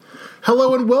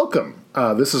Hello and welcome.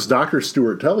 This is Dr.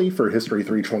 Stuart Tully for History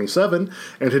 327,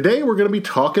 and today we're going to be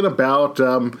talking about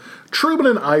Truman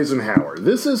and Eisenhower.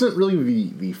 This isn't really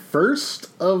the first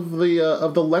of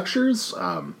the lectures.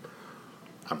 I'm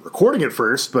recording it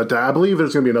first, but I believe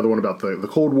there's going to be another one about the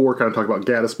Cold War, kind of talk about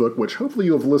Gettysburg, which hopefully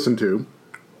you have listened to,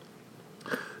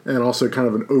 and also kind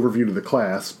of an overview to the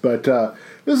class. But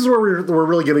this is where we're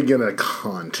really getting into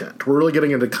content. We're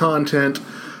going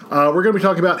to be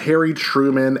talking about Harry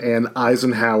Truman and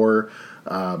Eisenhower,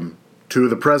 two of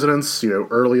the presidents,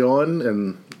 early on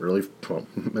in the late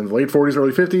 40s,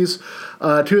 early 50s,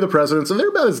 two of the presidents, and they're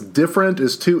about as different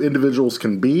as two individuals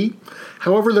can be.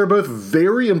 However, they're both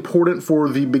very important for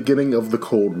the beginning of the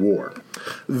Cold War.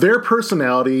 Their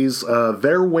personalities,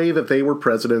 their way that they were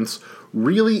presidents,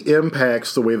 really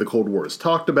impacts the way the Cold War is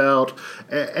talked about,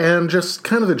 and just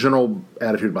kind of the general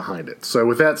attitude behind it. So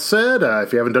with that said,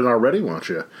 if you haven't done it already, why don't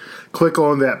you click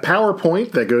on that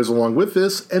PowerPoint that goes along with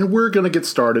this, and we're going to get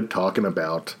started talking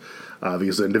about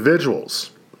these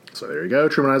individuals. So there you go,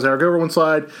 Truman, Eisenhower, go over one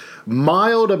slide.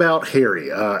 Mild about Harry.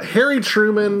 Harry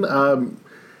Truman,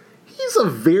 he's a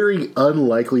very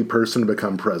unlikely person to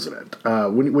become president.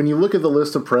 When you look at the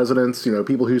list of presidents,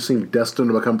 people who seem destined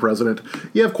to become president,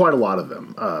 you have quite a lot of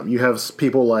them. You have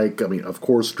people like, of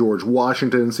course, George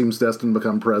Washington seems destined to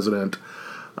become president.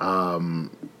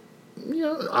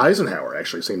 Eisenhower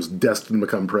actually seems destined to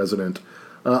become president.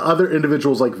 Other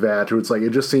individuals like that, who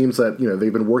it just seems that,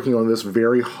 they've been working on this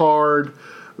very hard,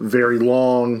 very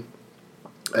long,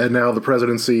 and now the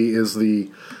presidency is the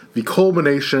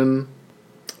culmination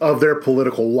of their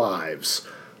political lives.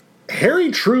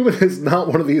 Harry Truman is not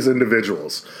one of these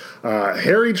individuals.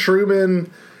 Harry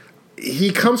Truman,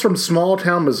 he comes from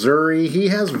small-town Missouri. He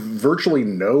has virtually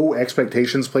no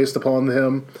expectations placed upon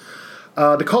him.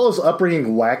 To call his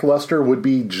upbringing lackluster would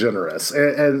be generous,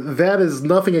 and that is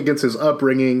nothing against his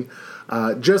upbringing,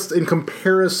 just in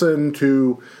comparison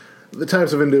to the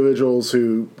types of individuals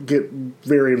who get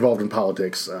very involved in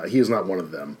politics. He is not one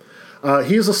of them.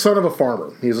 He is the son of a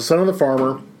farmer. He is the son of the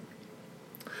farmer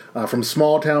from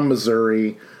small-town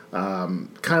Missouri, kind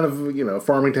of,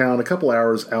 farming town a couple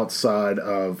hours outside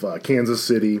of Kansas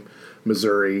City,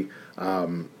 Missouri.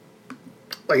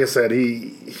 Like I said,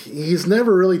 he's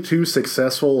never really too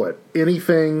successful at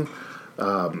anything.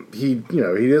 He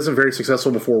isn't very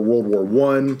successful before World War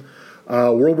I.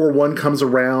 World War I comes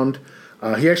around.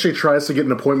 He actually tries to get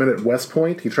an appointment at West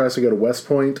Point. He tries to go to West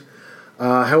Point.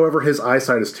 However, his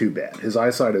eyesight is too bad. His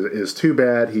eyesight is too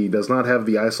bad. He does not have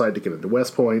the eyesight to get into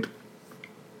West Point.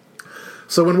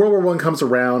 So when World War I comes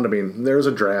around, there's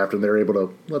a draft, and they're able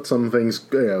to let some things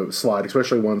slide,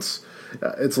 especially once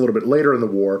it's a little bit later in the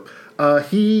war.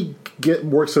 He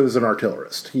works as an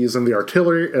artillerist. He's in the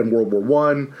artillery in World War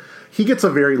I. He gets a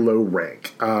very low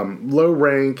rank.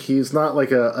 He's not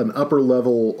like an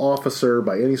upper-level officer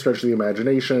by any stretch of the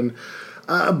imagination.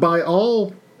 By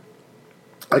all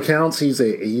accounts, he's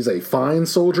a fine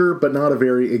soldier, but not a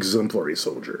very exemplary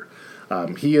soldier.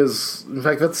 He is, in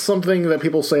fact, that's something that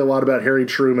people say a lot about Harry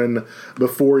Truman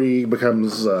before he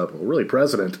becomes really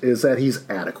president, is that he's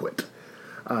adequate.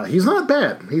 He's not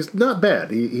bad. He's not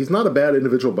bad. He's not a bad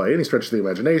individual by any stretch of the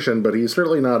imagination, but he's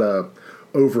certainly not a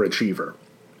overachiever.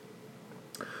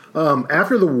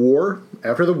 After the war,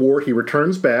 he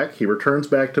returns back. He returns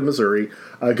back to Missouri,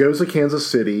 goes to Kansas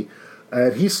City,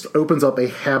 and he opens up a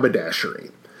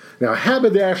haberdashery. Now,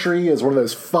 haberdashery is one of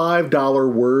those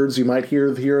 $5 words you might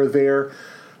hear here or there.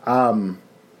 I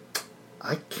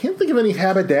can't think of any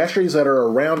haberdasheries that are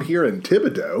around here in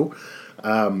Thibodaux.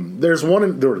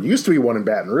 There used to be one in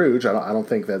Baton Rouge. I don't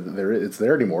think that it's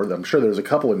there anymore. I'm sure there's a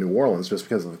couple in New Orleans just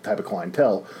because of the type of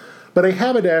clientele. But a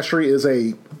haberdashery is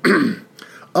a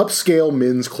upscale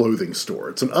men's clothing store.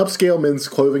 It's an upscale men's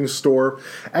clothing store.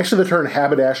 Actually, the term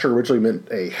haberdasher originally meant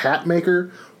a hat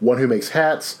maker, one who makes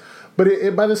hats. But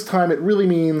by this time, it really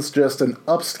means just an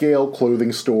upscale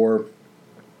clothing store.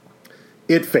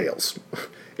 It fails.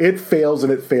 It fails,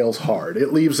 and it fails hard.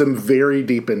 It leaves him very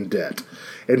deep in debt.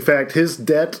 In fact, his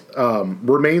debt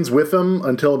remains with him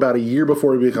until about a year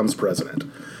before he becomes president.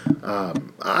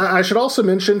 I should also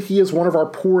mention he is one of our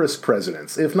poorest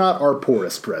presidents, if not our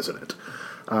poorest president.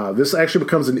 This actually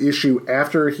becomes an issue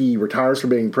after he retires from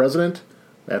being president.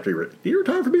 Did he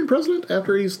retire from being president?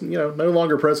 After he's no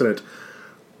longer president.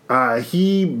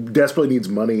 He desperately needs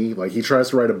money. Like, he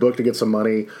tries to write a book to get some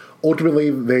money. Ultimately,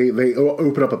 they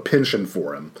open up a pension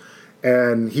for him.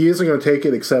 And he isn't going to take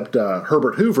it except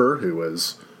Herbert Hoover, who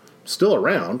was still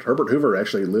around. Herbert Hoover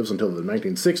actually lives until the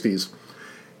 1960s.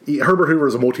 Herbert Hoover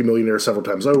is a multimillionaire several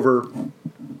times over.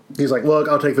 He's like, look,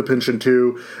 I'll take the pension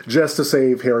too, just to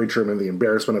save Harry Truman the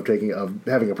embarrassment of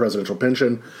having a presidential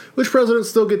pension, which presidents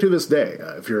still get to this day.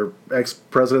 If you're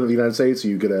ex-president of the United States,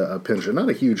 you get a pension. Not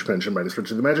a huge pension by any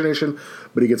stretch of the imagination,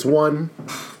 but he gets one.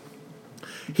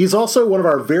 He's also one of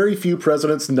our very few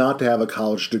presidents not to have a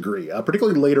college degree,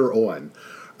 particularly later on.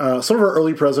 Some of our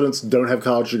early presidents don't have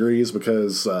college degrees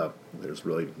because there's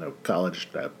really no college.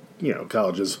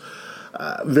 College is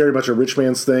very much a rich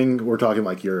man's thing. We're talking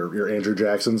like your Andrew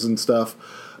Jacksons and stuff.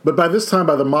 But by this time,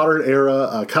 by the modern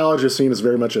era, college is seen as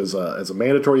very much as a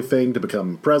mandatory thing to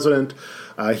become president.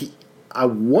 I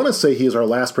want to say he is our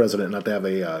last president not to have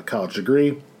a college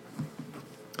degree.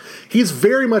 He's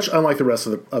very much unlike the rest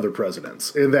of the other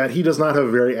presidents in that he does not have a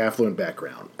very affluent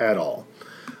background at all.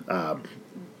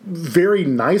 Very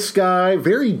nice guy,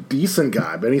 very decent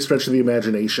guy by any stretch of the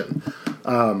imagination.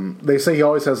 They say he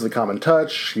always has the common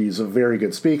touch. He's a very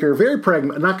good speaker, very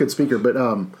not good speaker, but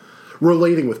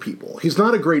relating with people. He's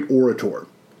not a great orator.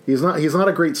 He's not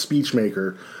a great speech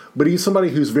maker, but he's somebody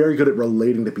who's very good at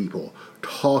relating to people,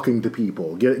 talking to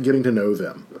people, getting to know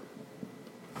them.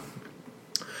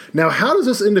 Now, how does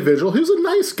this individual, who's a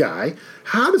nice guy,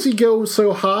 how does he go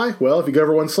so high? Well, if you go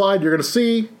over one slide, you're going to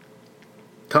see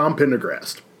Tom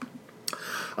Pendergrast.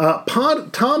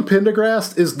 Tom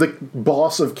Pendergrast is the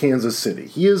boss of Kansas City.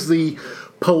 He is the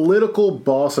political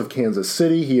boss of Kansas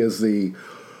City. He is the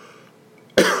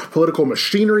political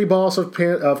machinery boss of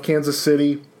Kansas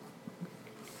City.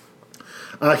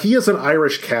 He is an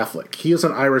Irish Catholic.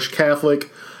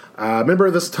 Remember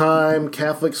this time,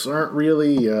 Catholics aren't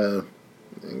really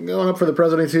going up for the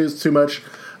presidency too much.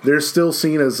 They're still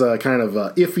seen as kind of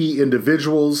iffy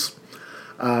individuals.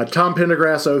 Tom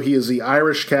Pendergrast, he is the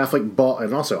Irish Catholic boss,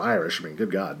 and also Irish. I mean,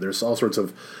 good God, there's all sorts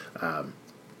of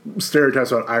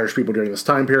stereotypes about Irish people during this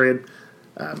time period.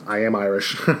 I am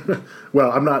Irish.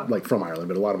 Well, I'm not like from Ireland,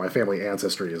 but a lot of my family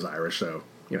ancestry is Irish, so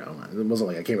it wasn't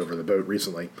like I came over the boat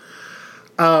recently.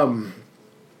 So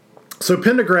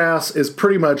Pendergrast is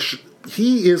pretty much,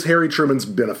 he is Harry Truman's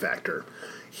benefactor.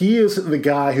 He is the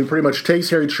guy who pretty much takes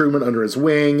Harry Truman under his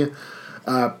wing.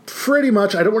 Pretty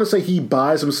much, I don't want to say he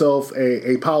buys himself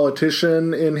a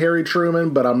politician in Harry Truman,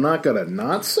 but I'm not going to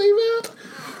not say that,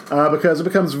 because it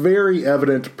becomes very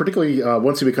evident, particularly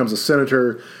once he becomes a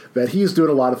senator, that he's doing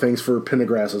a lot of things for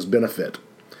Pendergrast's benefit.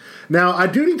 Now, I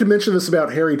do need to mention this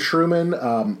about Harry Truman,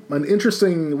 an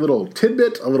interesting little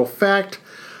tidbit, a little fact.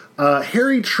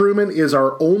 Harry Truman is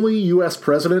our only U.S.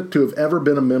 president to have ever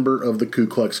been a member of the Ku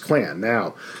Klux Klan.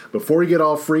 Now, before you get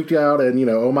all freaked out and,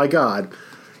 oh my God,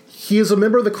 he is a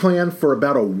member of the Klan for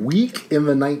about a week in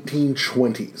the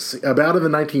 1920s. About in the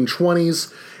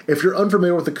 1920s, if you're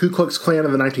unfamiliar with the Ku Klux Klan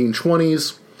in the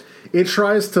 1920s, it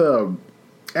tries to,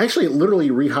 actually it literally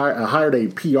hired a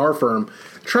PR firm,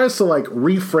 tries to like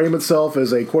reframe itself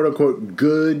as a quote-unquote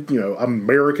good,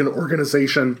 American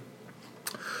organization.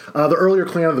 The earlier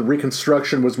Klan of the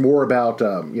Reconstruction was more about,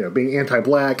 being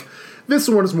anti-black. This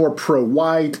one is more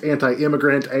pro-white,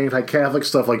 anti-immigrant, anti-Catholic,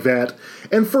 stuff like that.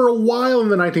 And for a while in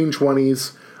the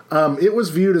 1920s, it was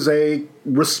viewed as a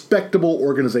respectable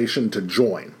organization to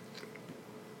join.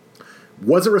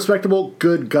 Was it respectable?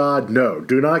 Good God, no.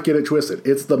 Do not get it twisted.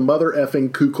 It's the mother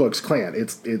effing Ku Klux Klan.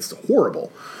 It's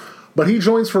horrible. But he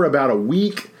joins for about a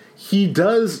week. He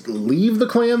does leave the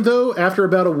Klan, though, after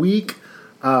about a week.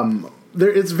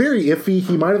 It's very iffy.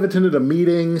 He might have attended a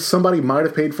meeting. Somebody might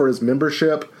have paid for his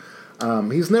membership.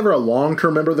 He's never a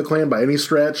long-term member of the Klan by any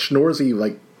stretch, nor is he,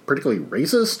 particularly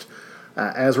racist.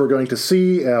 As we're going to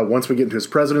see, once we get into his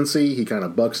presidency, he kind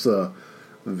of bucks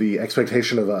the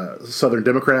expectation of Southern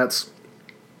Democrats.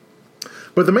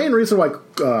 But the main reason why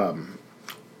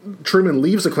Truman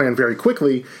leaves the Klan very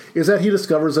quickly is that he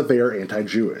discovers that they are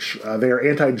anti-Jewish. They are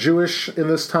anti-Jewish in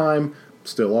this time,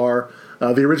 still are.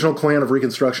 The original Klan of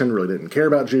Reconstruction really didn't care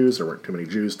about Jews. There weren't too many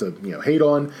Jews to hate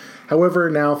on. However,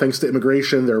 now, thanks to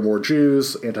immigration, there are more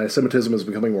Jews. Anti-Semitism is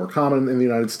becoming more common in the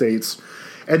United States.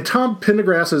 And Tom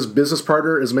Pendergrast's business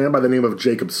partner is a man by the name of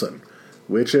Jacobson,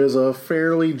 which is a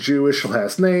fairly Jewish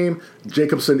last name.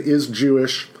 Jacobson is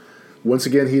Jewish. Once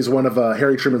again, he's one of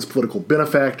Harry Truman's political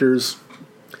benefactors.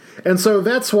 And so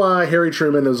that's why Harry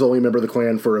Truman is only a member of the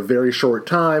Klan for a very short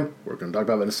time. We're going to talk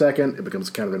about that in a second. It becomes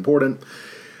kind of important.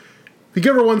 If you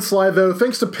give her one slide, though,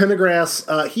 thanks to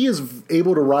Pendergrast, he is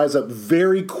able to rise up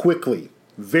very quickly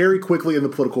in the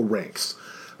political ranks.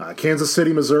 Kansas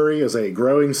City, Missouri is a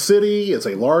growing city. It's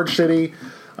a large city,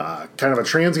 kind of a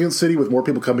transient city with more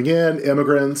people coming in,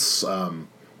 immigrants,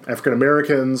 African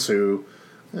Americans who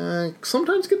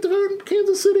sometimes get to vote in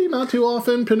Kansas City, not too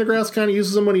often. Pendergrast kind of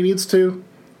uses them when he needs to.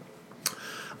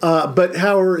 But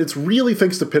however, it's really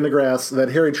thanks to Pendergrast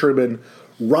that Harry Truman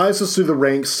rises through the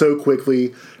ranks so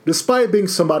quickly, despite being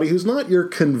somebody who's not your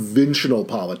conventional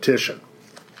politician.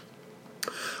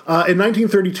 In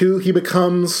 1932, he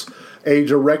becomes a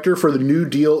director for the New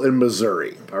Deal in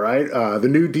Missouri. All right, the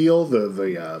New Deal,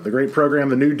 the great program,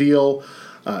 the New Deal,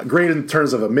 great in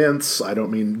terms of immense. I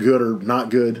don't mean good or not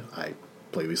good. I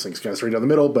play these things kind of straight down the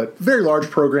middle, but very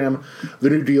large program. The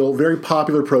New Deal, very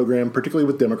popular program, particularly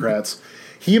with Democrats.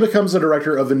 He becomes the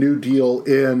director of the New Deal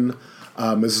in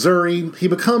Missouri. He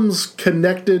becomes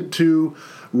connected to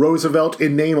Roosevelt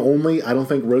in name only. I don't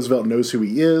think Roosevelt knows who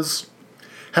he is.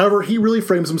 However, he really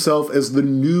frames himself as the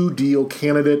New Deal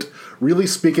candidate, really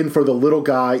speaking for the little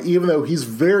guy, even though he's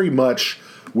very much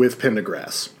with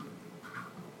Pendergrass.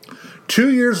 2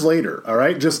 years later, all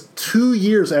right, just 2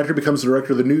 years after he becomes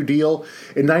director of the New Deal,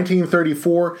 in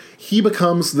 1934, he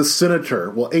becomes the senator,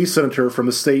 well, a senator from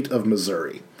the state of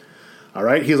Missouri. All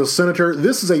right, he's a senator.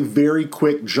 This is a very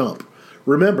quick jump.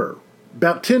 Remember,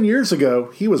 about 10 years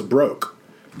ago, he was broke.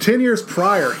 10 years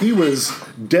prior, he was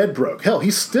dead broke. Hell,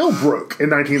 he's still broke in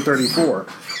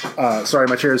 1934. Sorry,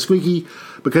 my chair is squeaky,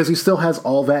 because he still has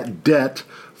all that debt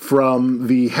from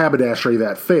the haberdashery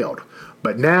that failed.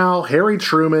 But now, Harry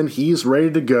Truman, he's ready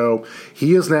to go.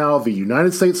 He is now the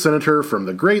United States Senator from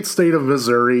the great state of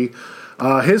Missouri.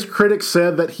 His critics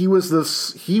said that he was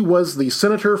the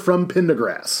senator from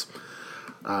Pendergrass.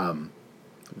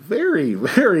 Very,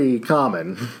 very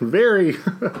common. Very,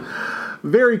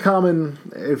 very common.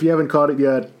 If you haven't caught it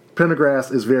yet,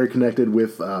 Pendergrass is very connected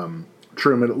with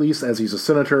Truman, at least as he's a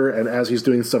senator and as he's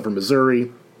doing stuff for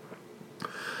Missouri.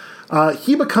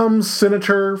 He becomes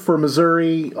senator for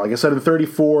Missouri, like I said, in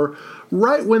 1934,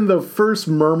 right when the first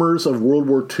murmurs of World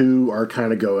War II are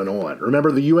kind of going on.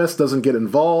 Remember, the U.S. doesn't get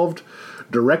involved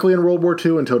directly in World War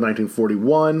II until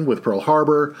 1941 with Pearl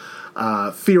Harbor.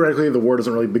 Theoretically, the war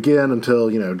doesn't really begin until,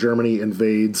 Germany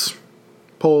invades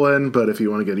Poland, but if you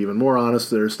want to get even more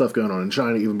honest, there's stuff going on in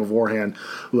China even beforehand.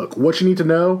 Look, what you need to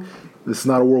know, this is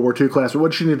not a World War II class, but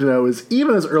what you need to know is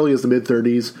even as early as the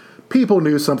mid-30s, people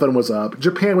knew something was up.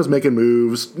 Japan was making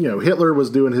moves. Hitler was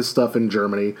doing his stuff in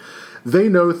Germany. They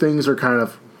know things are kind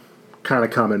of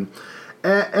coming.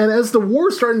 And as the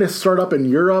war's starting to start up in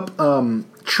Europe,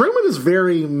 Truman is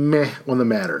very meh on the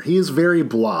matter. He is very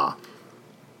blah.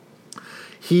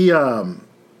 He doesn't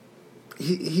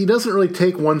really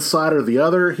take one side or the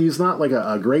other. He's not like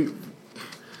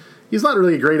he's not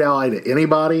really a great ally to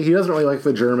anybody. He doesn't really like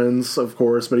the Germans, of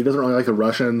course, but he doesn't really like the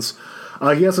Russians.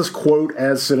 He has this quote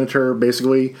as senator,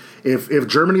 basically, if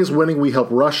Germany is winning, we help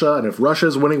Russia, and if Russia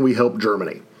is winning, we help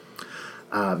Germany.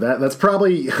 That's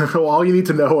probably all you need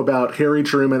to know about Harry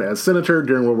Truman as senator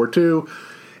during World War II.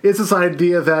 It's this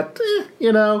idea that,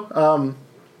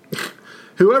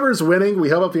 whoever's winning, we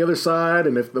help out the other side,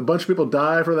 and if a bunch of people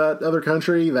die for that other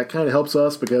country, that kind of helps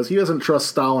us, because he doesn't trust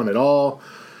Stalin at all.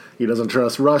 He doesn't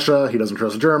trust Russia. He doesn't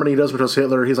trust Germany. He doesn't trust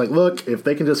Hitler. He's like, look, if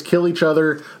they can just kill each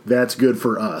other, that's good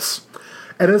for us.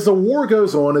 And as the war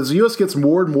goes on, as the U.S. gets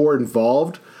more and more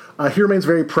involved, he remains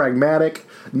very pragmatic,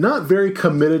 not very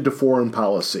committed to foreign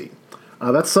policy.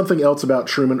 That's something else about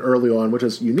Truman early on, which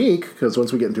is unique, because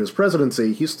once we get into his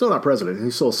presidency, he's still not president.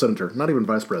 He's still a senator, not even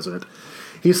vice president.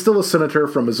 He's still a senator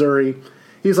from Missouri.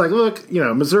 He's like, look,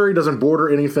 Missouri doesn't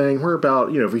border anything. We're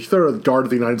about, if you throw a dart at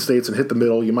the United States and hit the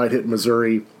middle, you might hit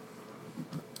Missouri.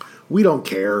 We don't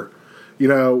care.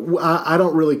 I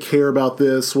don't really care about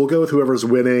this. We'll go with whoever's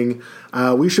winning.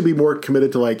 We should be more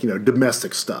committed to,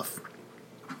 domestic stuff.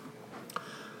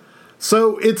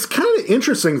 So it's kind of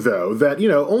interesting, though, that,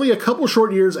 only a couple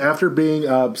short years after being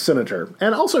senator,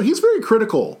 and also he's very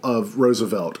critical of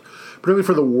Roosevelt, particularly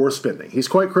for the war spending. He's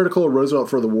quite critical of Roosevelt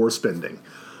for the war spending.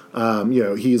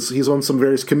 He's on some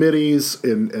various committees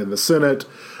in the Senate,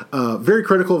 very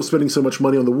critical of spending so much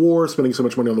money on the war, spending so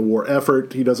much money on the war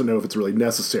effort. He doesn't know if it's really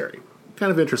necessary.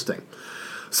 Kind of interesting.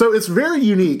 So it's very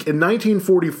unique in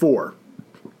 1944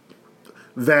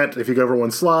 that, if you go over one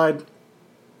slide,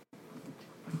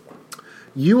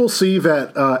 you will see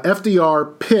that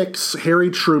FDR picks Harry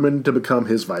Truman to become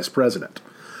his vice president.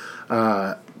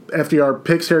 FDR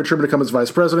picks Harry Truman to become his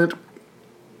vice president.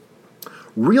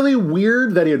 Really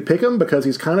weird that he would pick him because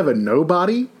he's kind of a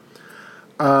nobody.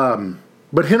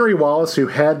 But Henry Wallace, who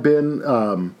had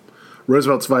been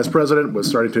Roosevelt's vice president, was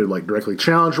starting to directly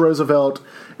challenge Roosevelt,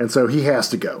 and so he has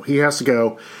to go. He has to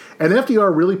go. And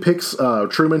FDR really picks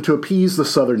Truman to appease the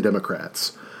Southern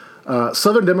Democrats.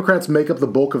 Southern Democrats make up the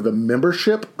bulk of the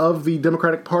membership of the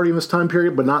Democratic Party in this time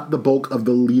period, but not the bulk of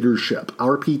the leadership. I'll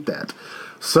repeat that.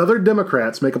 Southern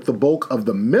Democrats make up the bulk of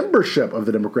the membership of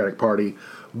the Democratic Party,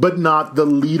 but not the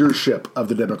leadership of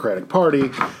the Democratic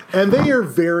Party. And they are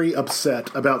very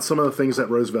upset about some of the things that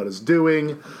Roosevelt is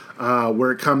doing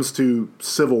where it comes to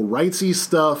civil rightsy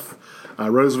stuff.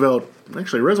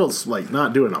 Roosevelt's like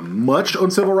not doing much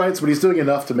on civil rights, but he's doing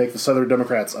enough to make the Southern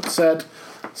Democrats upset.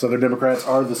 Southern Democrats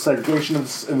are the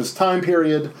segregationists in this time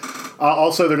period.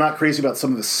 Also, they're not crazy about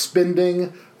some of the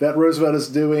spending that Roosevelt is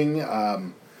doing.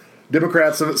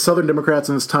 Southern Democrats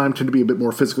in this time tend to be a bit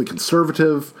more physically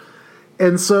conservative.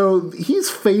 And so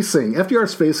FDR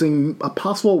is facing a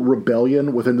possible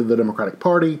rebellion within the Democratic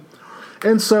Party.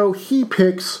 And so he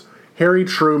picks Harry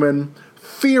Truman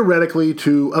theoretically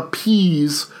to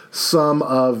appease some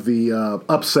of the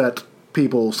upset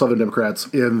people, Southern Democrats,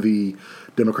 in the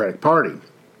Democratic Party.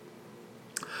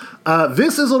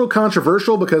 This is a little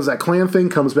controversial because that Klan thing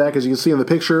comes back, as you can see in the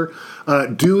picture.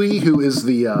 Dewey, who is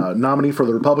the nominee for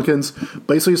the Republicans,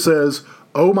 basically says,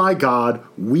 oh my God,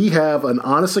 we have an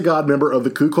honest-to-God member of the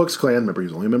Ku Klux Klan. Remember,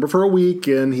 he's only a member for a week,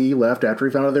 and he left after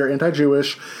he found out they're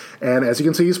anti-Jewish. And as you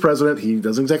can see, he's president. He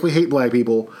doesn't exactly hate black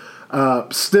people.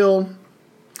 Still,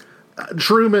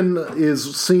 Truman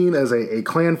is seen as a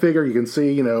Klan figure. You can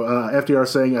see, FDR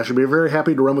saying, I should be very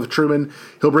happy to run with Truman.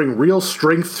 He'll bring real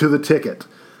strength to the ticket.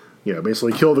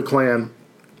 Basically kill the Klan.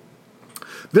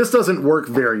 This doesn't work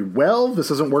very well.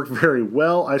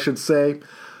 I should say.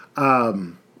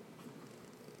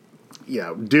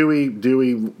 Dewey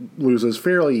loses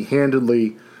fairly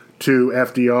handedly to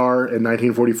FDR in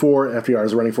 1944. FDR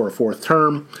is running for a fourth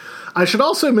term. I should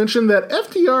also mention that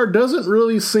FDR doesn't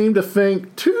really seem to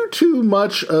think too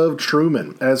much of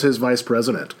Truman as his vice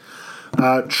president.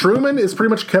 Truman is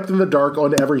pretty much kept in the dark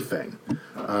on everything.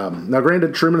 Now,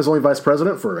 granted, Truman is only vice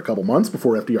president for a couple months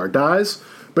before FDR dies,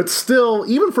 but still,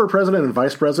 even for a president and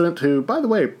vice president who, by the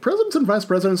way, presidents and vice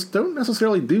presidents don't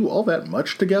necessarily do all that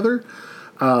much together.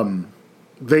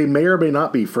 They may or may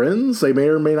not be friends. They may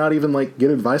or may not even get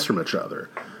advice from each other.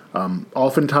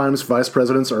 Oftentimes, vice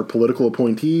presidents are political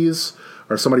appointees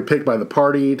or somebody picked by the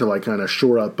party to kind of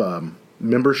shore up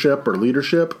membership or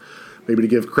leadership, maybe to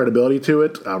give credibility to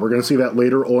it. We're going to see that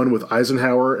later on with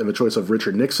Eisenhower and the choice of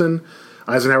Richard Nixon.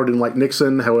 Eisenhower didn't like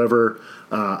Nixon. However,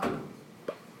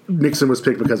 Nixon was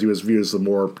picked because he was viewed as the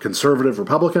more conservative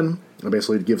Republican, and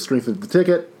basically to give strength to the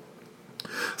ticket.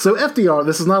 So FDR,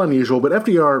 this is not unusual, but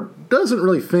FDR doesn't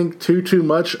really think too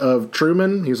much of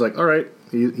Truman. He's like, all right,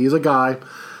 he's a guy.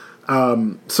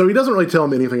 So he doesn't really tell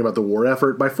him anything about the war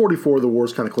effort. By 44, the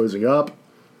war's kind of closing up.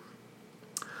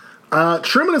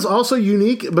 Truman is also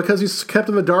unique because he's kept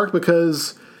in the dark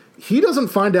because he doesn't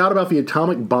find out about the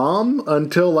atomic bomb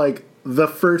until the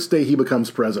first day he becomes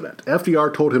president.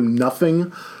 FDR told him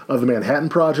nothing of the Manhattan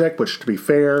Project, which, to be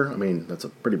fair, that's a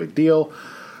pretty big deal.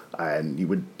 And you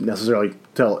would necessarily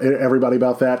tell everybody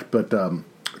about that. But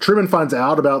Truman finds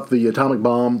out about the atomic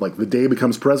bomb, the day he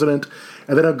becomes president.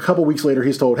 And then a couple weeks later,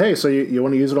 he's told, hey, so you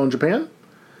want to use it on Japan?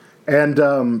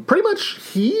 And pretty much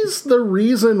he's the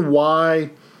reason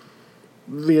why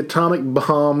the atomic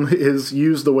bomb is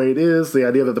used the way it is. The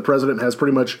idea that the president has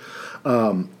pretty much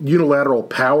unilateral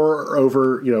power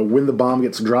over, when the bomb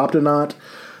gets dropped or not.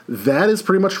 That is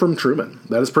pretty much from Truman.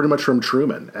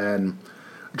 And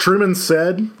Truman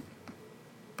said,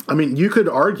 you could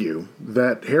argue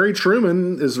that Harry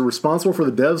Truman is responsible for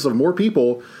the deaths of more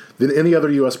people than any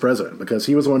other U.S. president because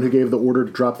he was the one who gave the order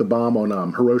to drop the bomb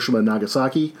on Hiroshima and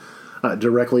Nagasaki,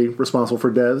 directly responsible for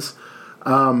deaths.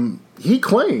 He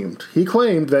claimed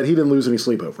that he didn't lose any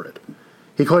sleep over it.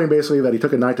 He claimed basically that he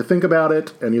took a night to think about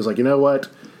it, and he was like, you know what?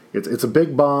 It's a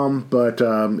big bomb, but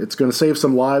it's going to save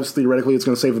some lives. Theoretically, it's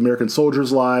going to save American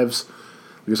soldiers' lives.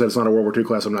 Like I said, it's not a World War II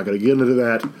class. I'm not going to get into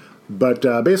that. But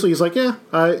basically, he's like, yeah,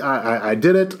 I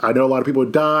did it. I know a lot of people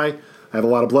would die. I have a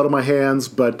lot of blood on my hands,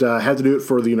 but I had to do it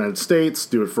for the United States,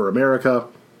 do it for America.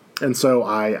 And so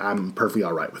I'm perfectly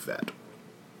all right with that.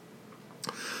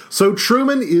 So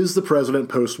Truman is the president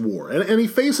post-war, and he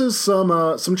faces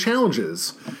some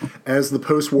challenges as the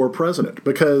post-war president,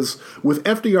 because with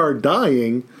FDR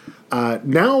dying,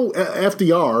 now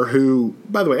FDR, who,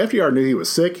 by the way, FDR knew he was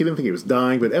sick, he didn't think he was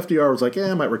dying, but FDR was like,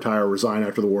 I might retire or resign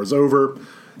after the war's over.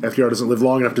 FDR doesn't live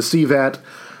long enough to see that.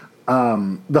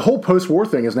 The whole post-war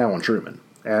thing is now on Truman,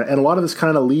 and a lot of this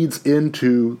kind of leads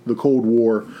into the Cold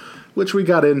War, which we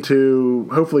got into,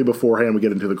 hopefully beforehand we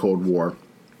get into the Cold War.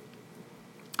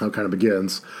 How it kind of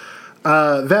begins.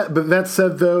 But that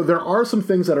said, though, there are some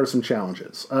things that are some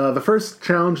challenges. The first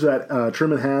challenge that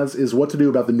Truman has is what to do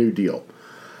about the New Deal.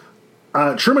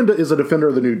 Truman is a defender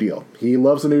of the New Deal. He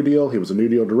loves the New Deal. He was a New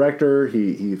Deal director.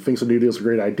 He thinks the New Deal is a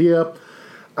great idea.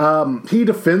 He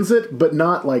defends it, but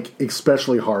not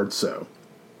especially hard so.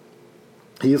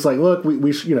 He's like, look, we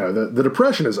the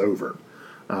Depression is over.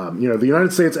 The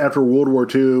United States after World War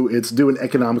II, it's doing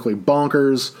economically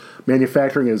bonkers.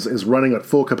 Manufacturing is running at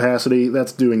full capacity.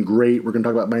 That's doing great. We're going to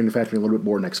talk about manufacturing a little bit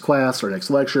more next class or next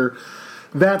lecture.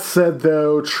 That said,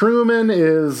 though, Truman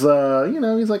is,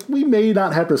 he's like, we may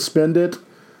not have to spend it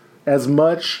as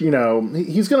much.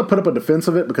 He's going to put up a defense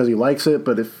of it because he likes it,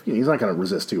 but if he's not going to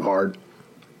resist too hard.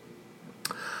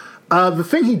 The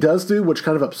thing he does do, which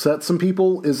kind of upsets some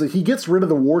people, is that he gets rid of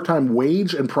the wartime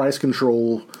wage and price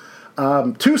control.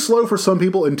 Too slow for some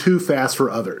people and too fast for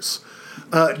others.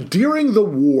 During the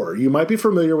war, you might be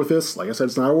familiar with this. Like I said,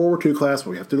 it's not a World War II class, but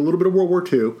we have to do a little bit of World War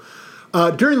II.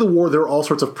 During the war, there were all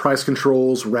sorts of price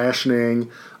controls,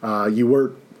 rationing. You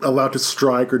weren't allowed to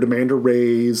strike or demand a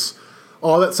raise.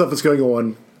 All that stuff is going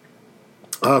on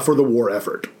for the war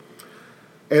effort.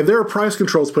 And there are price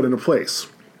controls put into place.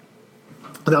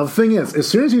 Now, the thing is, as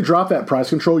soon as you drop that price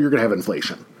control, you're going to have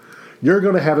inflation. You're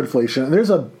going to have inflation. And there's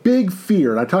a big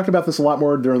fear, and I talked about this a lot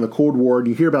more during the Cold War, and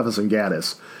you hear about this in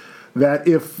Gaddis, that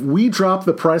if we drop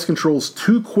the price controls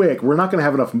too quick, we're not going to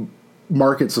have enough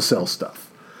markets to sell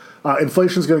stuff.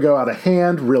 Inflation is going to go out of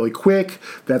hand really quick.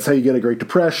 That's how you get a Great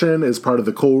Depression as part of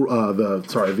the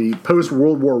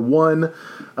post-World War I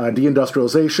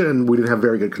deindustrialization. We didn't have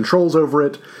very good controls over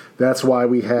it. That's why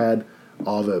we had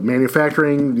all the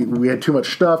manufacturing. We had too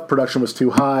much stuff. Production was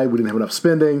too high. We didn't have enough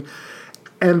spending.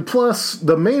 And plus,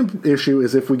 the main issue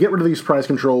is if we get rid of these price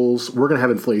controls, we're going to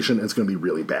have inflation, and it's going to be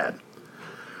really bad.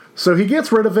 So he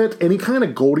gets rid of it, and he kind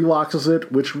of Goldilockses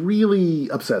it, which really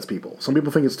upsets people. Some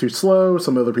people think it's too slow.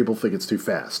 Some other people think it's too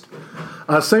fast.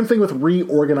 Same thing with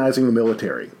reorganizing the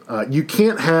military. You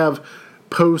can't have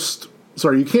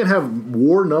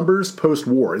war numbers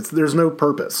post-war. There's no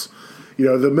purpose.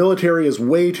 The military is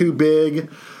way too big.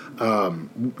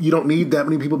 You don't need that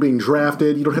many people being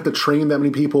drafted. You don't have to train that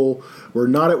many people. We're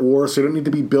not at war, so you don't need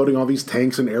to be building all these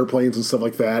tanks and airplanes and stuff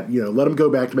like that. Let them go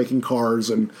back to making cars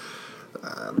and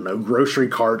grocery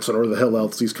carts and whatever the hell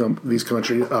else these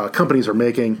companies are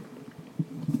making.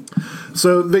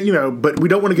 So that but we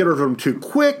don't want to get rid of them too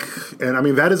quick. And I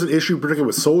mean that is an issue, particularly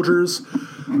with soldiers.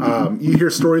 You hear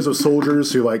stories of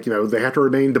soldiers who they have to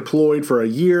remain deployed for a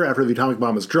year after the atomic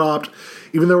bomb is dropped,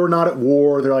 even though we're not at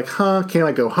war. They're like, can't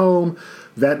I go home?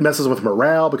 That messes with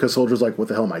morale because soldiers are like, what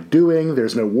the hell am I doing?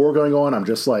 There's no war going on. I'm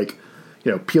just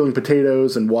peeling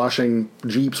potatoes and washing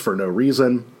Jeeps for no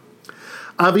reason.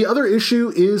 The other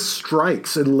issue is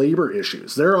strikes and labor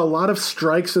issues. There are a lot of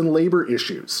strikes and labor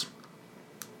issues.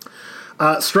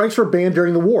 Strikes were banned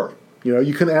during the war.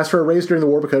 You couldn't ask for a raise during the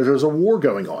war because there was a war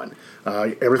going on.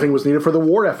 Everything was needed for the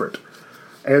war effort.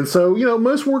 And so,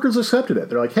 most workers accepted it.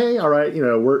 They're like, hey, all right,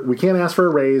 we can't ask for a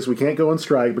raise. We can't go on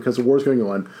strike because the war's going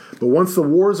on. But once the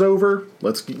war's over,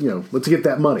 let's get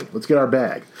that money. Let's get our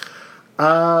bag.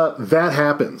 That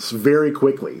happens very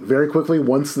quickly. Very quickly,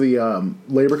 once the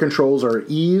labor controls are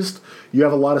eased, you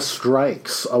have a lot of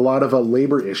strikes, a lot of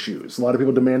labor issues, a lot of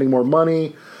people demanding more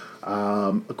money.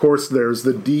 Of course, there's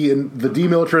the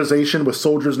demilitarization with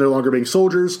soldiers no longer being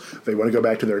soldiers. They want to go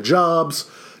back to their jobs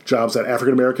that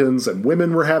African Americans and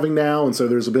women were having now, and so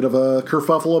there's a bit of a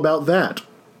kerfuffle about that.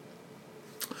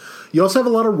 You also have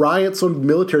a lot of riots on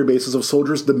military bases of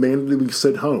soldiers demanding to be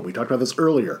sent home. We talked about this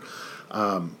earlier.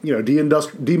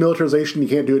 Demilitarization, you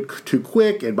can't do it too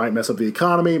quick. It might mess up the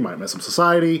economy, might mess up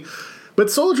society. But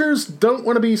soldiers don't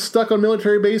want to be stuck on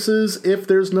military bases if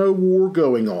there's no war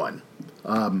going on.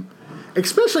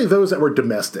 Especially those that were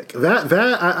domestic.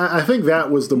 I think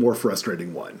that was the more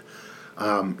frustrating one.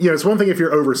 It's one thing if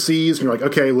you're overseas and you're like,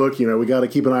 okay, look, we got to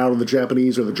keep an eye out on the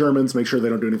Japanese or the Germans, make sure they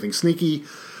don't do anything sneaky.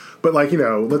 But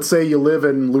let's say you live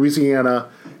in Louisiana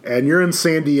and you're in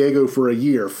San Diego for a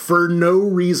year for no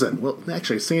reason. Well,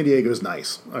 actually, San Diego's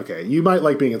nice. Okay, you might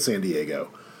like being in San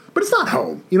Diego, but it's not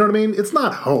home. You know what I mean? It's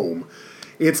not home.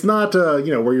 It's not,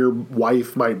 where your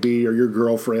wife might be or your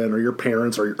girlfriend or your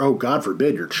parents or, oh, God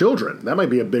forbid, your children. That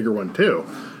might be a bigger one, too.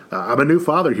 I'm a new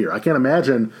father here. I can't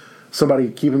imagine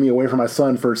somebody keeping me away from my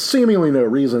son for seemingly no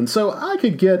reason. So I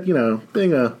could get,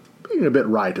 being a bit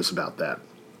riotous about that.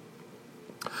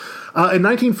 In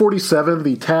 1947,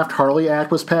 the Taft-Hartley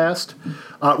Act was passed.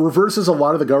 Reverses a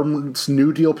lot of the government's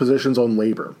New Deal positions on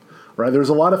labor. Right? There's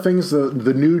a lot of things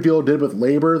the New Deal did with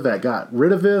labor that got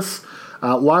rid of this.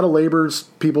 A lot of labor's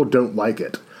people don't like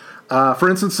it. For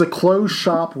instance, the closed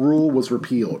shop rule was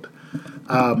repealed.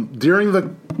 During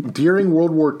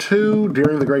World War II,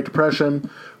 during the Great Depression,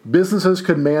 businesses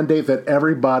could mandate that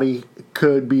everybody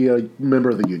could be a member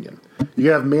of the union.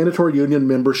 You have mandatory union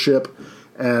membership,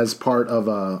 as part of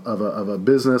a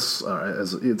business.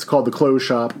 As it's called the closed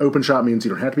shop. Open shop means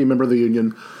you don't have to be a member of the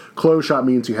union. Closed shop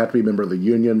means you have to be a member of the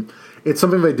union. It's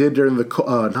something they did during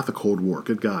not the Cold War,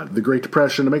 good God, the Great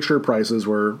Depression, to make sure prices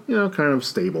were, kind of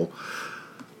stable.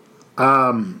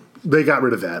 They got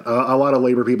rid of that. A lot of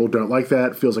labor people don't like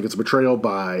that. Feels like it's a betrayal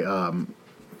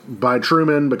by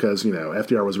Truman because,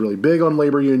 FDR was really big on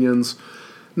labor unions.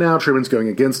 Now Truman's going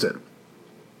against it.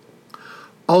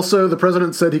 Also, the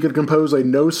president said he could impose a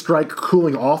no-strike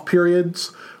cooling off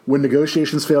periods when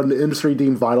negotiations failed in the industry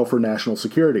deemed vital for national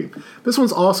security. This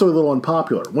one's also a little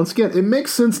unpopular. Once again, it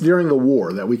makes sense during the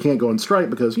war that we can't go on strike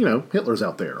because, Hitler's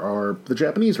out there or the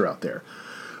Japanese are out there.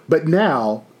 But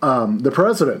now, the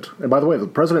president, and by the way, the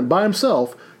president by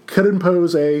himself, could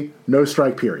impose a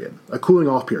no-strike period, a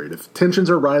cooling-off period. If tensions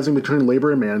are rising between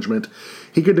labor and management,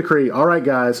 he could decree, all right,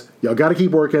 guys, y'all got to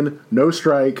keep working, no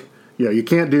strike, you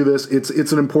can't do this.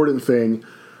 It's an important thing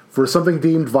for something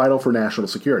deemed vital for national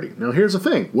security. Now, here's the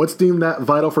thing. What's deemed that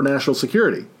vital for national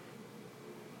security?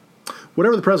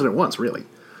 Whatever the president wants, really.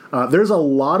 There's a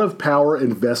lot of power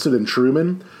invested in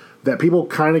Truman that people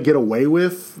kind of get away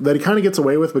with, that he kind of gets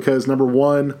away with because, number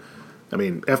one,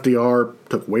 FDR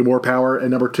took way more power,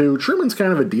 and number two, Truman's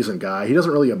kind of a decent guy. He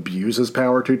doesn't really abuse his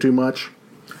power too much.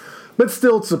 But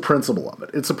still, it's the principle of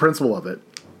it. It's the principle of it.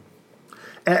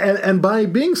 And by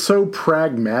being so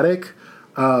pragmatic,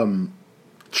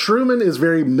 Truman is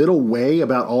very middle way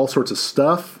about all sorts of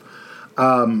stuff.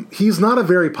 He's not a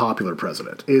very popular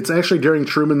president. It's actually during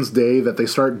Truman's day that they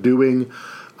start doing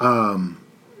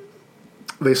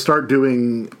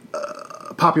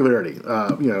popularity,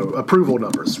 approval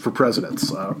numbers for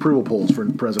presidents, approval polls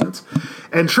for presidents.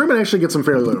 And Truman actually gets some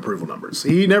fairly low approval numbers.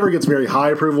 He never gets very high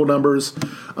approval numbers.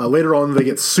 Later on, they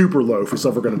get super low for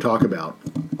stuff we're going to talk about.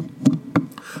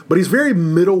 But he's very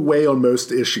middle way on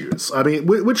most issues.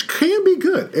 Which can be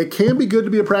good. It can be good to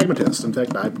be a pragmatist. In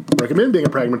fact, I recommend being a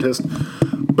pragmatist.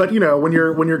 But when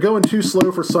you're going too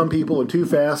slow for some people and too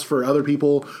fast for other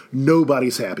people,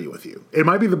 nobody's happy with you. It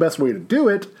might be the best way to do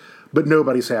it, but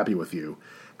nobody's happy with you.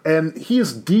 And he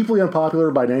is deeply unpopular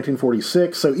by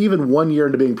 1946. So even 1 year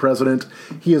into being president,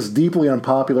 he is deeply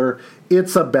unpopular.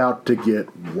 It's about to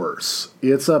get worse.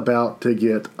 It's about to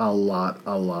get a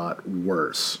lot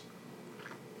worse.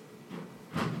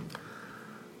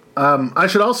 I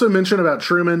should also mention about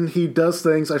Truman, he does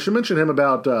things. I should mention him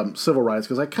about civil rights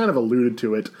because I kind of alluded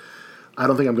to it. I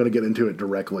don't think I'm going to get into it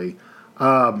directly.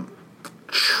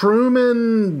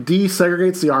 Truman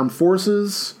desegregates the armed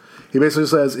forces. He basically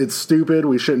says it's stupid.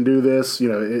 We shouldn't do this.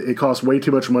 It costs way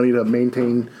too much money to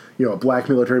maintain, a black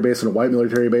military base and a white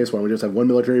military base. Why don't we just have one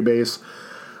military base?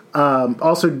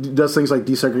 Also does things like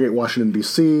desegregate Washington,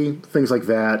 D.C., things like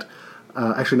that.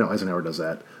 Actually, no, Eisenhower does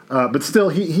that. But still,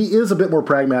 he is a bit more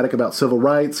pragmatic about civil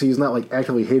rights. He's not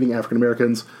actively hating African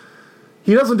Americans.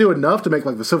 He doesn't do enough to make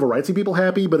the civil rightsy people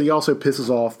happy, but he also pisses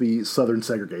off the Southern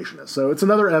segregationists. So it's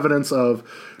another evidence of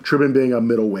Truman being a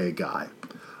middle way guy.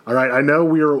 All right, I know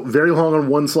we are very long on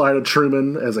one slide of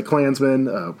Truman as a Klansman,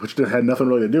 which had nothing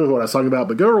really to do with what I was talking about,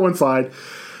 but go over one slide.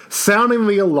 Sounding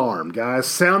the alarm, guys,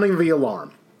 sounding the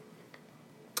alarm.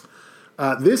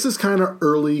 This is kind of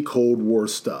early Cold War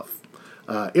stuff.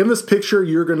 In this picture,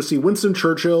 you're going to see Winston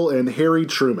Churchill and Harry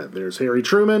Truman. There's Harry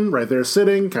Truman right there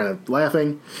sitting, kind of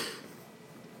laughing.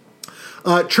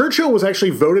 Churchill was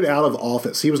actually voted out of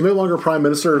office. He was no longer Prime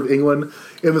Minister of England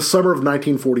in the summer of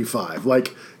 1945.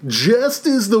 Just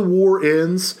as the war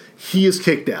ends, he is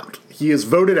kicked out. He is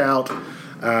voted out.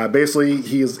 Basically,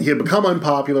 he had become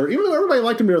unpopular. Even though everybody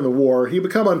liked him during the war, he had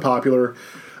become unpopular.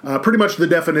 Pretty much the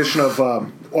definition of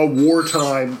a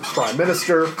wartime Prime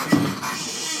Minister.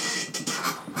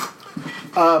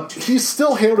 He's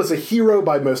still hailed as a hero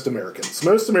by most Americans.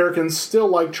 Most Americans still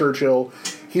like Churchill.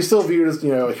 He's still viewed as,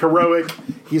 heroic.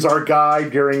 He's our guy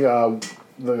during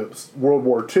the World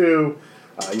War II.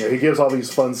 He gives all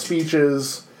these fun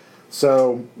speeches.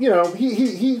 So,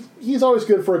 he's always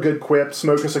good for a good quip,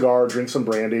 smoke a cigar, drink some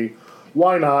brandy.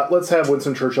 Why not? Let's have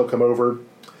Winston Churchill come over.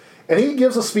 And he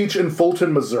gives a speech in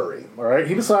Fulton, Missouri. All right?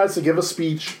 He decides to give a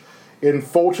speech in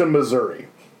Fulton, Missouri.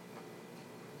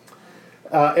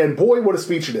 And boy, what a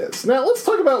speech it is. Now, let's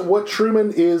talk about what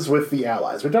Truman is with the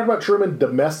Allies. We talked about Truman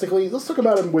domestically. Let's talk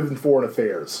about him within foreign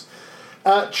affairs.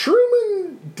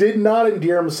 Truman did not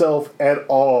endear himself at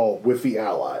all with the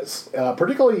Allies,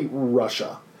 particularly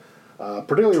Russia.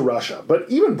 But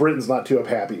even Britain's not too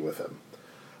happy with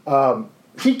him.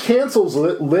 He cancels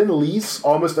Lend-Lease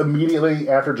almost immediately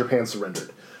after Japan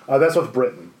surrendered. That's with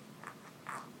Britain.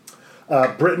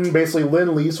 Britain, basically,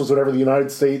 Lend-Lease was whenever the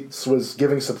United States was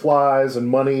giving supplies and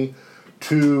money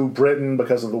to Britain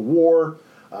because of the war.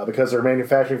 because their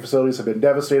manufacturing facilities have been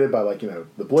devastated by, like,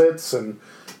 the Blitz and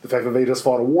the fact that they just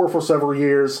fought a war for several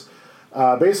years.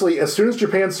 Basically, as soon as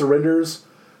Japan surrenders,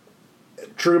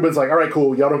 Truman's like, all right,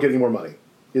 cool, y'all don't get any more money.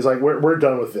 He's like, we're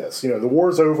done with this. The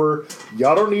war's over.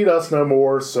 Y'all don't need us no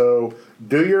more, so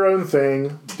do your own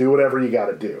thing. Do whatever you got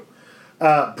to do.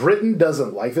 Britain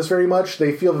doesn't like this very much.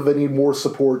 They feel that they need more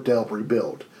support to help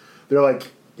rebuild. They're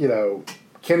like,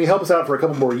 can you help us out for a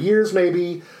couple more years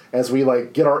maybe as we,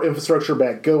 like, get our infrastructure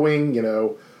back going?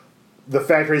 The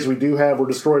factories we do have were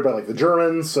destroyed by, like, the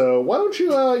Germans, so why don't you,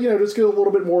 just get a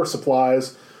little bit more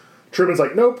supplies? Truman's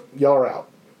like, nope, y'all are out.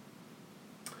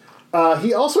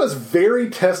 He also has very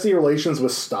testy relations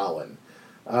with Stalin.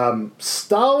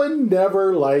 Stalin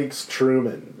never likes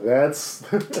Truman. That's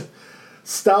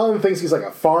Stalin thinks he's like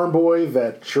a farm boy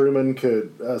that Truman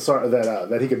could,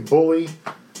 that he can bully.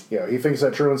 He thinks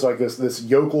that Truman's like this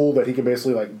yokel that he can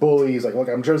basically, like, bully. He's like, look,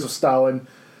 I'm Joseph Stalin.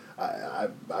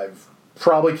 I've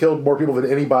probably killed more people than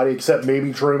anybody except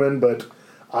maybe Truman, but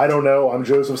I don't know. I'm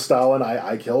Joseph Stalin.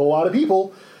 I kill a lot of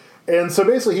people. And so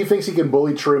basically he thinks he can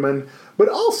bully Truman. But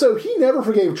also, he never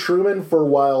forgave Truman for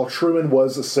while Truman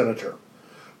was a senator.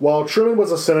 While Truman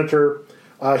was a senator,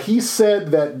 he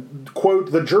said that,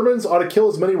 quote, the Germans ought to kill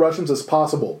as many Russians as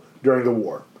possible during the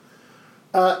war.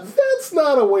 That's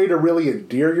not a way to really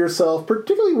endear yourself,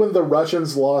 particularly when the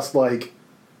Russians lost, like,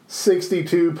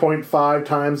 62.5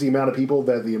 times the amount of people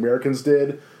that the Americans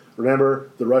did. Remember,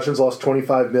 the Russians lost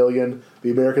 25 million. The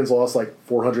Americans lost, like,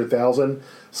 400,000.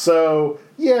 So,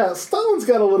 yeah, Stalin's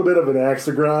got a little bit of an axe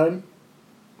to grind.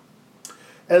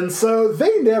 And so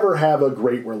they never have a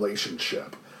great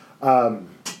relationship.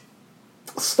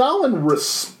 Stalin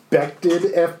respected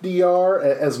FDR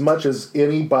as much as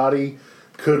anybody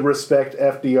could respect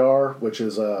FDR, which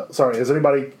is, as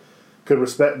anybody could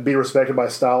be respected by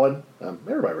Stalin.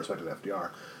 Everybody respected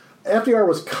FDR. FDR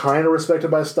was kind of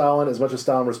respected by Stalin as much as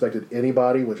Stalin respected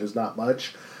anybody, which is not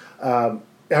much.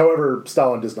 However,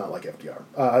 Stalin does not like FDR.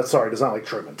 Does not like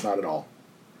Truman, not at all.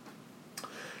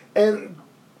 And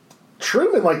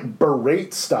Truman, like,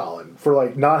 berates Stalin for,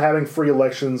 like, not having free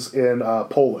elections in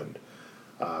Poland.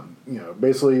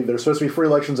 Basically, there's supposed to be free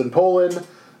elections in Poland.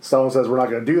 Stalin says, we're not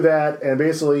going to do that. And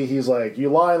basically, he's like, you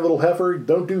lying little heifer,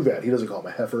 don't do that. He doesn't call him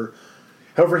a heifer.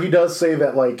 However, he does say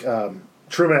that, like,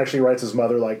 Truman actually writes his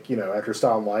mother, like, after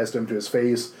Stalin lies to him to his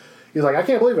face. He's like, I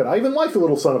can't believe it. I even like the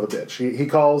little son of a bitch. He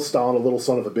calls Stalin a little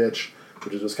son of a bitch,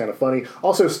 which is just kind of funny.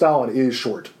 Also, Stalin is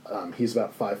short. He's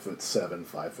about 5'7",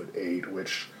 5'8",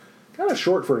 which... kind of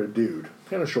short for a dude.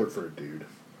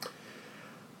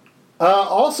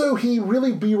 Also, he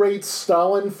really berates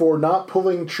Stalin for not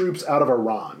pulling troops out of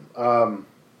Iran.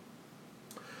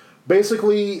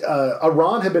 Basically,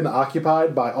 Iran had been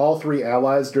occupied by all three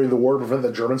allies during the war to prevent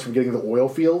the Germans from getting the oil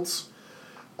fields.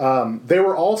 They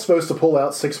were all supposed to pull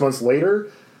out 6 months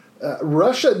later.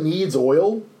 Russia needs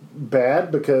oil bad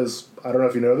because, I don't know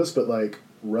if you know this, but, like,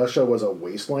 Russia was a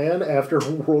wasteland after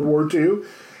World War II.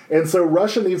 And so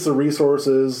Russia needs the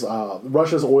resources.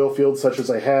 Russia's oil fields, such as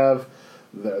they have,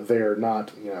 they're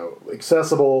not,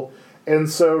 accessible. And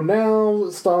so now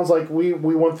Stalin's like, we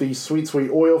want these sweet, sweet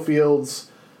oil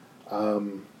fields.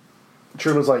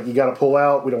 Truman's like, you got to pull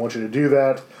out. We don't want you to do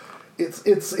that.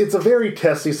 It's a very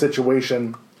testy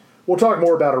situation. We'll talk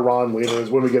more about Iran later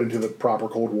when we get into the proper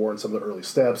Cold War and some of the early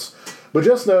steps. But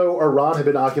just know Iran had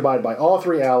been occupied by all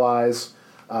three allies.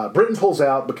 Britain pulls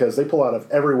out because they pull out of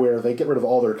everywhere. They get rid of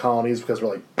all their colonies because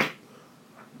we're like,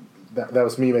 that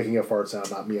was me making a fart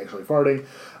sound, not me actually farting.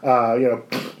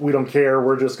 We don't care.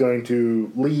 We're just going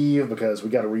to leave because we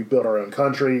got to rebuild our own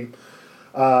country.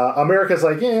 America's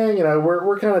like,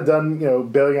 we're kind of done,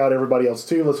 bailing out everybody else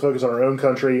too. Let's focus on our own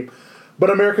country. But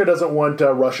America doesn't want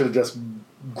Russia to just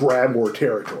grab more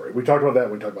territory. We talked about that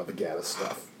when we talked about the Gaddis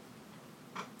stuff.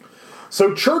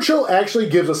 So Churchill actually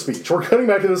gives a speech. We're cutting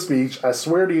back to the speech. I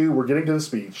swear to you, we're getting to the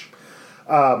speech.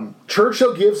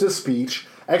 Churchill gives his speech.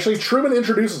 Actually, Truman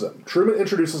introduces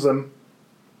him.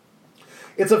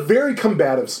 It's a very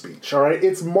combative speech, all right?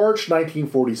 It's March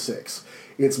 1946.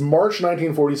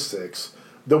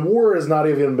 The war has not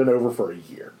even been over for a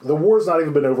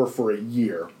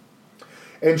year.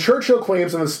 And Churchill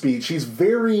claims in the speech he's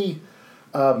very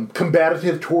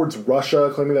combative towards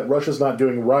Russia, claiming that Russia's not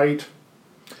doing right.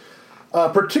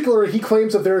 Particularly, he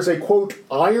claims that there is a, quote,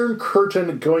 iron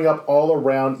curtain going up all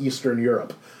around Eastern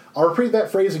Europe. I'll repeat that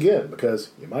phrase again because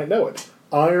you might know it.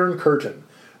 Iron curtain.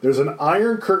 There's an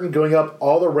iron curtain going up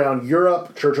all around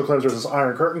Europe. Churchill claims there's this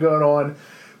iron curtain going on.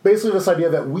 Basically this idea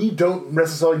that we don't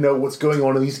necessarily know what's going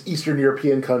on in these Eastern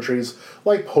European countries,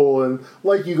 like Poland,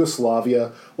 like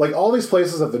Yugoslavia, like all these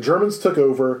places that the Germans took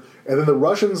over, and then the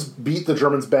Russians beat the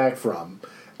Germans back from.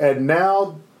 And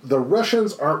now the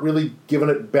Russians aren't really giving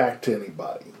it back to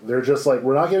anybody. They're just like,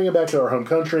 we're not giving it back to our home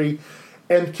country,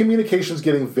 and communication's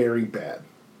getting very bad.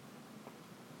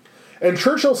 And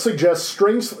Churchill suggests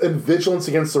strength and vigilance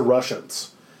against the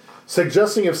Russians,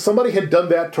 suggesting if somebody had done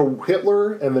that to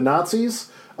Hitler and the Nazis,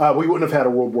 we wouldn't have had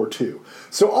a World War II.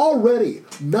 So already,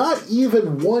 not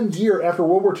even 1 year after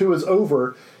World War II is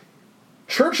over,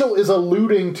 Churchill is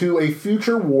alluding to a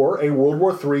future war, a World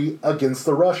War III, against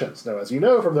the Russians. Now, as you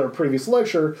know from the previous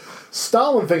lecture,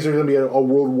 Stalin thinks there's going to be a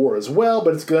world war as well,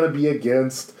 but it's going to be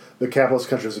against the capitalist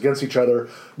countries, against each other.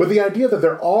 But the idea that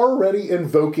they're already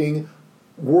invoking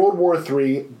World War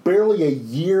III barely a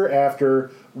year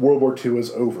after World War II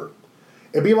is over.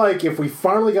 It'd be like if we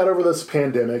finally got over this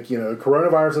pandemic,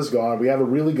 coronavirus is gone, we have a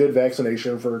really good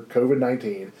vaccination for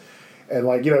COVID-19,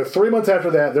 and 3 months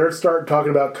after that, they're starting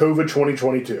talking about COVID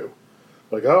 2022.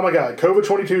 Like, oh my God, COVID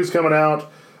 22 is coming out,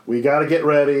 we got to get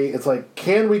ready. It's like,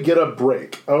 can we get a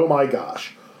break? Oh my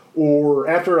gosh. Or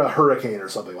after a hurricane or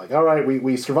something, like, all right,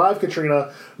 we survived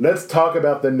Katrina, let's talk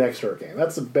about the next hurricane.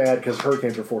 That's bad because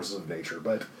hurricanes are forces of nature,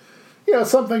 but,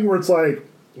 something where it's like,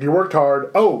 you worked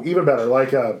hard. Oh, even better,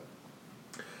 like,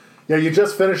 you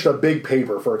just finished a big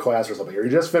paper for a class or something, or you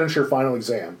just finished your final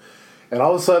exam, and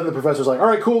all of a sudden the professor's like, all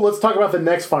right, cool, let's talk about the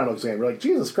next final exam. You're like,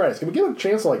 Jesus Christ, can we get a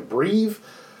chance to, breathe?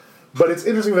 But it's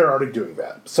interesting they're already doing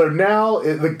that. So now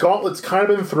the gauntlet's kind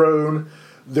of been thrown.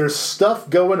 There's stuff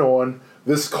going on.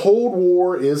 This Cold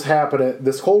War is happening.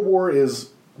 This Cold War is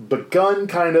begun,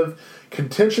 kind of.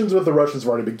 Contentions with the Russians have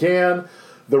already began.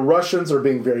 The Russians are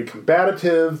being very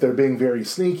combative. They're being very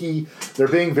sneaky. They're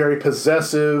being very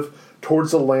possessive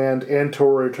towards the land and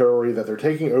territory that they're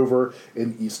taking over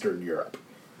in Eastern Europe.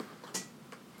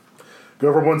 Go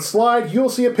over one slide, you'll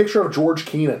see a picture of George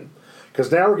Kennan,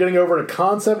 because now we're getting over a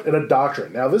concept and a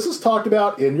doctrine. Now, this is talked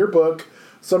about in your book,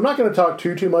 so I'm not going to talk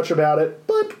too much about it,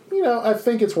 but, I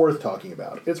think it's worth talking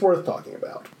about. It's worth talking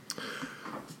about.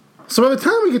 So by the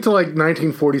time we get to,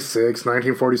 1946,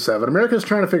 1947, America's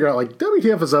trying to figure out,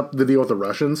 WTF is up to deal with the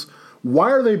Russians. Why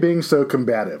are they being so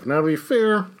combative? Now, to be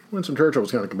fair, Winston Churchill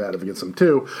was kind of combative against them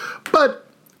too, but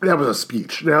that was a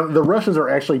speech. Now, the Russians are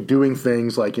actually doing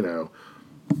things like,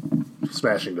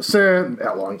 smashing dissent,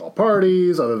 outlawing all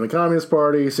parties, other than the Communist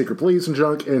Party, secret police and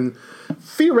junk, and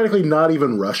theoretically not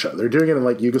even Russia. They're doing it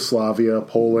in, Yugoslavia,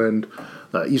 Poland,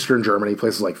 Eastern Germany,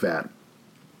 places like that.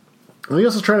 And the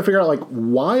U.S. is trying to figure out,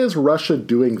 why is Russia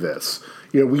doing this?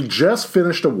 We just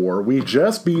finished a war. We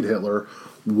just beat Hitler.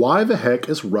 Why the heck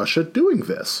is Russia doing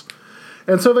this?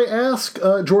 And so they ask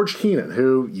George Kennan,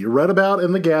 who you read about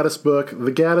in the Gaddis book.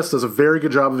 The Gaddis does a very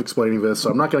good job of explaining this, so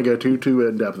I'm not going to go too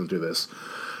in-depth into this.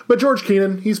 But George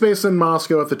Kennan, he's based in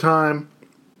Moscow at the time.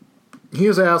 He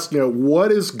is asked,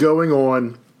 what is going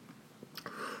on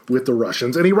with the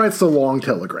Russians? And he writes the long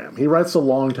telegram.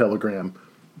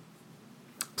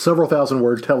 Several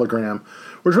thousand-word telegram,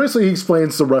 which basically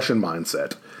explains the Russian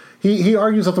mindset. He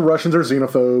argues that the Russians are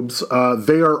xenophobes.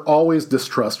 They are always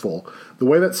distrustful. The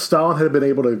way that Stalin had been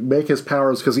able to make his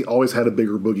power is because he always had a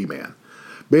bigger boogeyman.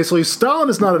 Basically, Stalin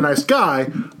is not a nice guy,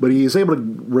 but he is able to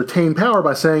retain power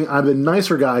by saying, I'm the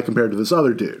nicer guy compared to this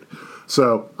other dude.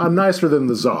 So, I'm nicer than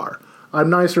the Tsar. I'm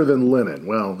nicer than Lenin.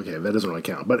 Well, okay, that doesn't really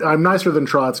count. But I'm nicer than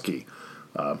Trotsky.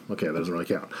 Okay, that doesn't really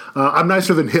count. I'm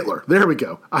nicer than Hitler. There we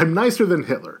go. I'm nicer than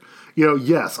Hitler.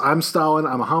 Yes, I'm Stalin.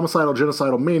 I'm a homicidal,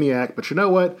 genocidal maniac. But you know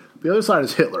what? The other side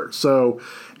is Hitler. So,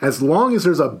 as long as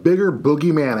there's a bigger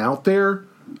boogeyman out there,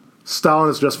 Stalin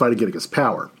is justified to getting his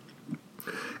power.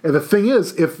 And the thing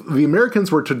is, if the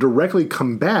Americans were to directly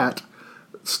combat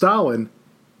Stalin,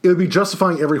 it would be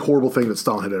justifying every horrible thing that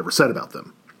Stalin had ever said about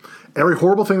them. Every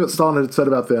horrible thing that Stalin had said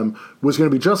about them was going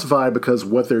to be justified because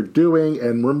what they're doing,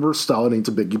 and remember, Stalin needs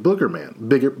a bigger boogeyman.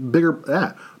 Bigger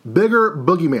boogeyman.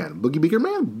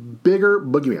 Bigger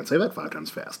boogeyman. Say that 5 times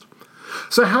fast.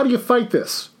 So how do you fight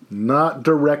this? Not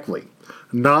directly.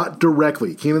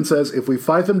 Kennan says, if we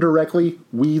fight them directly,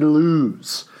 we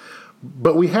lose.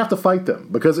 But we have to fight them,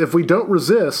 because if we don't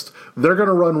resist, they're going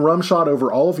to run rumshot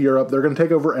over all of Europe. They're going to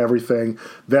take over everything.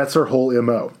 That's their whole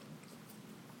MO.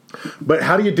 But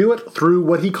how do you do it? Through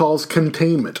what he calls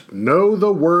containment. Know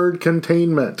the word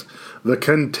containment. The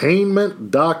containment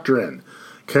doctrine.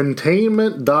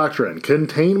 Containment.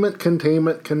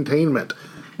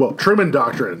 Well, Truman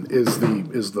Doctrine is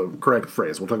the correct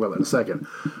phrase. We'll talk about that in a second.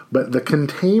 But the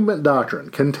containment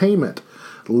doctrine. Containment.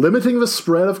 Limiting the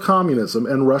spread of communism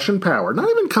and Russian power. Not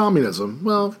even communism.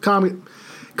 Well,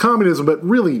 communism, but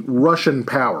really Russian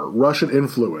power, Russian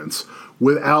influence,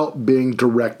 without being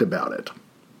direct about it.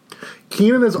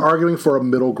 Kennan is arguing for a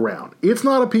middle ground. It's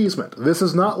not appeasement. This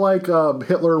is not like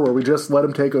Hitler, where we just let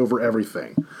him take over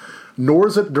everything. nor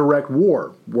is it direct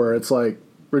war, where it's like,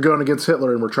 we're going against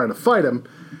Hitler and we're trying to fight him.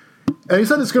 And he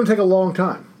said it's going to take a long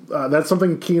time. That's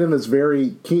something Keenan is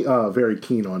very keen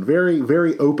on,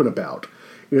 very open about,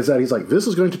 is that he's like, this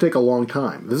is going to take a long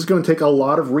time. This is going to take a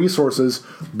lot of resources,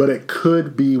 but it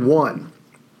could be won.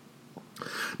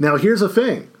 Now, here's the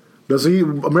thing. Does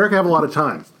America have a lot of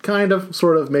time? Kind of,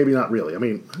 sort of, maybe not really. I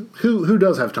mean, who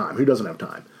does have time? Who doesn't have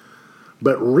time?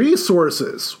 But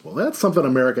resources, well, that's something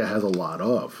America has a lot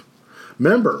of.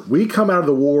 Remember, we come out of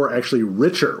the war actually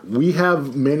richer. We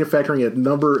have manufacturing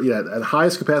at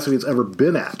highest capacity it's ever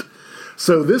been at.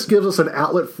 So this gives us an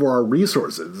outlet for our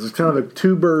resources. It's kind of a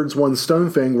two birds, one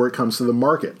stone thing where it comes to the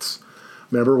markets.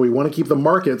 Remember, we want to keep the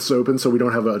markets open so we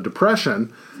don't have a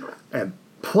depression. And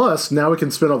plus, now we can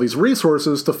spend all these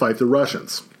resources to fight the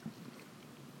Russians.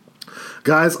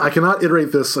 Guys, I cannot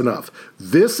iterate this enough.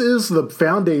 This is the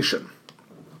foundation.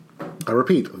 I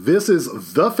repeat, this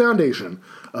is the foundation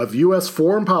of U.S.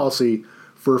 foreign policy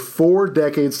for 4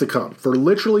 decades to come. For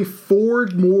literally 4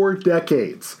 more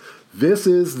decades. This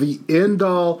is the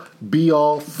end-all,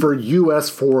 be-all for U.S.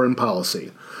 foreign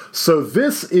policy. So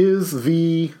this is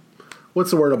the,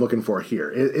 what's the word I'm looking for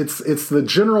here? It's the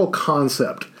general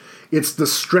concept. It's the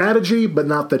strategy, but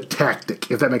not the tactic,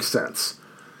 if that makes sense.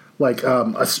 Like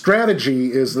a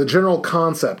strategy is the general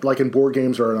concept, like in board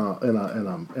games or in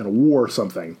a war or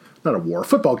something. Not a war, a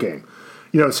football game.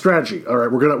 Strategy. All right,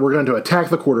 we're going to attack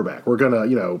the quarterback. We're going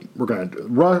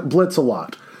to blitz a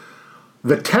lot.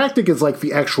 The tactic is like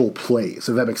the actual plays,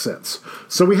 if that makes sense.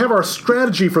 So we have our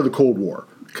strategy for the Cold War,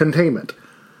 containment.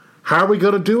 How are we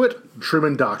going to do it?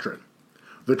 Truman Doctrine.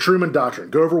 The Truman Doctrine.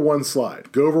 Go over one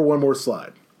slide. Go over one more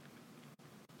slide.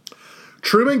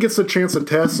 Truman gets a chance to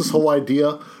test this whole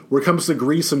idea where it comes to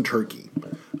Greece and Turkey.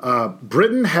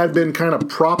 Britain had been kind of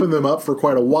propping them up for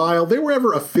quite a while. They were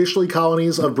never officially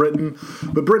colonies of Britain,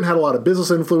 but Britain had a lot of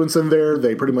business influence in there.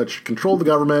 They pretty much controlled the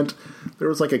government. There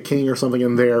was like a king or something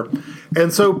in there.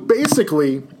 And so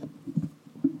basically,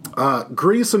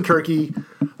 Greece and Turkey,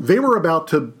 they were about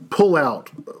to pull out.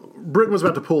 Britain was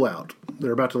about to pull out.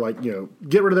 They're about to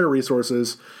get rid of their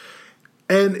resources.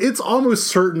 And it's almost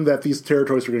certain that these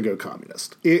territories are going to go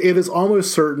communist. It is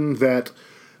almost certain that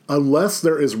unless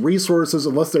there is resources,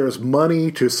 unless there is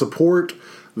money to support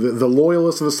the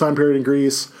loyalists of this time period in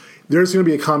Greece, there's going to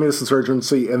be a communist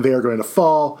insurgency and they are going to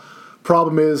fall.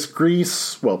 Problem is,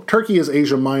 Turkey is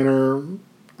Asia Minor,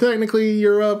 technically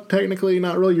Europe, technically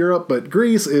not really Europe, but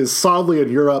Greece is solidly in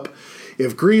Europe.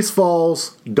 If Greece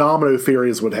falls, domino theory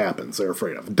is what happens, they're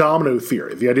afraid of. Domino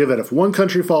theory. The idea that if one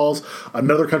country falls,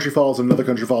 another country falls, another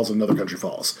country falls, another country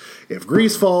falls. If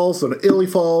Greece falls, then Italy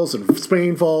falls, and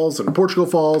Spain falls, and Portugal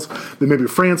falls, then maybe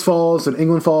France falls, and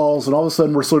England falls, and all of a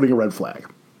sudden we're saluting a red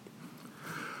flag.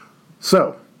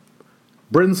 So,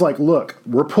 Britain's like, look,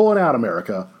 we're pulling out,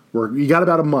 America. You got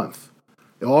about a month.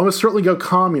 It'll almost certainly go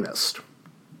communist.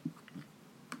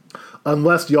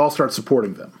 Unless y'all start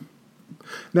supporting them.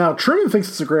 Now, Truman thinks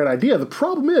it's a great idea. The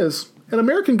problem is, in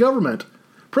American government,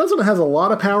 president has a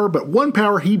lot of power, but one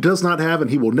power he does not have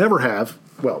and he will never have,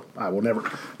 well, I will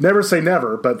never say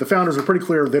never, but the founders are pretty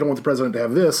clear they don't want the president to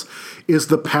have this, is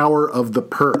the power of the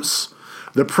purse.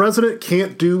 The president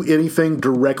can't do anything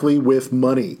directly with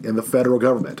money in the federal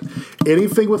government.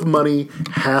 Anything with money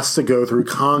has to go through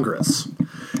Congress.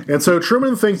 And so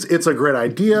Truman thinks it's a great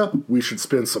idea. We should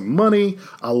spend some money,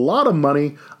 a lot of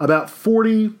money, about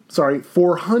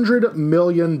 $400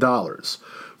 million.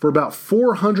 For about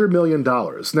 $400 million.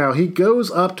 Now, he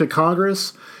goes up to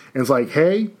Congress and is like,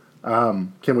 hey,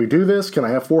 can we do this? Can I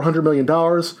have $400 million?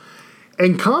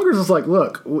 And Congress is like,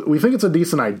 look, we think it's a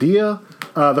decent idea.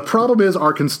 The problem is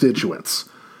our constituents.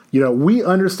 We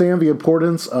understand the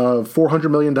importance of $400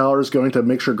 million going to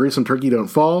make sure Greece and Turkey don't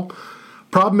fall.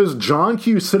 Problem is, John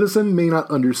Q. Citizen may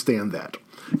not understand that.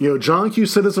 John Q.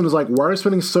 Citizen is like, why are we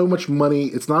spending so much money?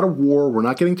 It's not a war. We're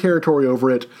not getting territory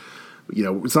over it.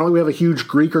 It's not like we have a huge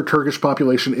Greek or Turkish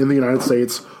population in the United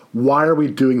States. Why are we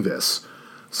doing this?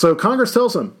 So Congress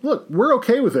tells him, look, we're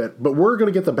okay with it, but we're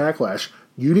going to get the backlash.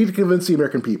 You need to convince the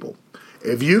American people.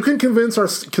 If you can convince our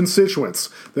constituents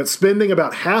that spending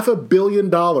about $500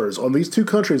 million on these two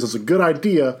countries is a good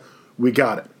idea, we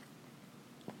got it.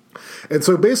 And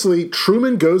so basically,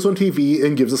 Truman goes on TV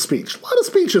and gives a speech. A lot of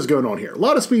speeches going on here. A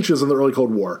lot of speeches in the early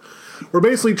Cold War. Where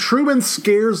basically Truman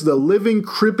scares the living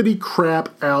crippity crap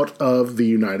out of the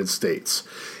United States.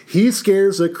 He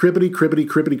scares the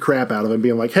crippity crap out of them,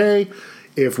 being like, hey,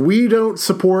 if we don't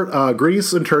support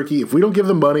Greece and Turkey, if we don't give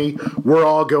them money, we're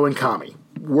all going commie.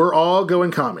 We're all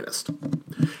going communist.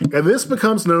 And this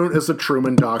becomes known as the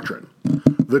Truman Doctrine.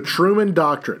 The Truman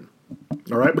Doctrine.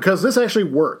 All right? Because this actually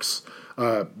works.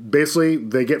 Basically,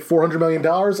 they get $400 million,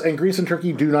 and Greece and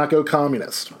Turkey do not go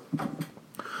communist.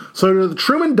 So the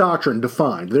Truman Doctrine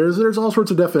defined, there's all sorts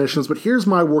of definitions, but here's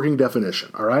my working definition,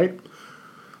 all right?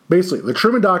 Basically, the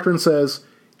Truman Doctrine says,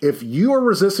 if you are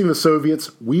resisting the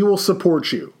Soviets, we will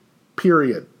support you,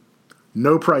 period.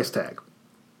 No price tag.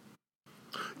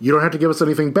 You don't have to give us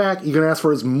anything back. You can ask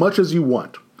for as much as you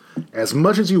want. As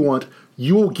much as you want,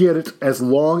 you will get it as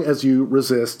long as you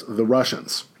resist the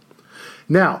Russians.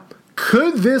 Now,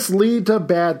 could this lead to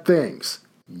bad things?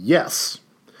 Yes.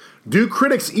 Do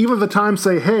critics even at the time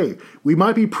say, hey, we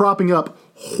might be propping up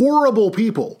horrible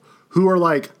people who are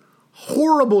like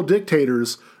horrible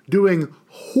dictators doing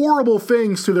horrible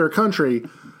things to their country,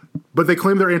 but they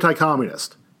claim they're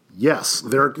anti-communist? Yes,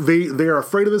 they are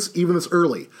afraid of this even this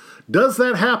early. Does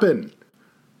that happen?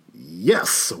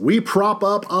 Yes, we prop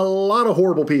up a lot of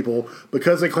horrible people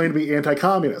because they claim to be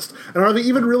anti-communist. And are they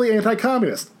even really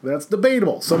anti-communist? That's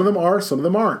debatable. Some of them are, some of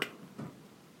them aren't.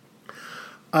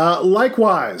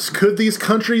 Likewise, could these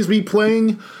countries be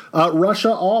playing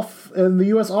Russia off and the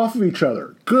U.S. off of each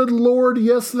other? Good Lord,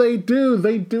 yes they do.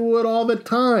 They do it all the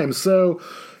time. So,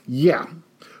 yeah.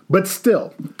 But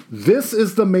still, this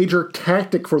is the major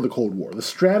tactic for the Cold War. The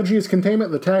strategy is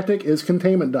containment. The tactic is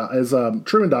containment, as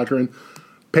Truman Doctrine.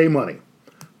 Pay money.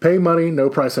 Pay money, no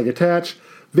price tag attached.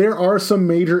 There are some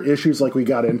major issues like we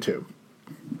got into.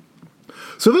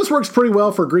 So this works pretty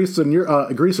well for Greece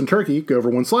and Turkey. Go over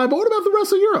one slide. But what about the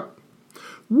rest of Europe?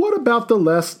 What about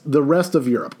the rest of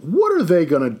Europe? What are they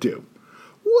going to do?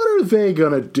 What are they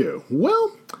going to do?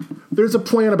 Well, there's a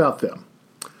plan about them.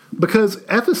 Because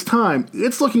at this time,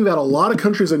 it's looking that a lot of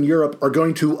countries in Europe are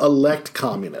going to elect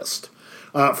communist.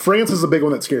 France is the big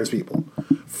one that scares people.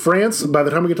 France, by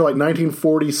the time we get to like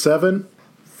 1947,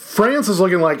 France is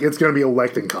looking like it's going to be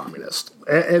electing communist.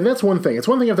 And that's one thing. It's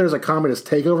one thing if there's a communist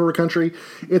takeover of a country.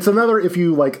 It's another if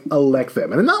you like elect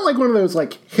them. And not like one of those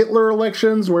like Hitler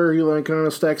elections where you like kind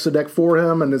of stacks the deck for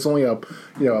him and it's only a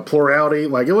plurality.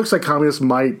 Like it looks like communists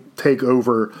might take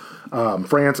over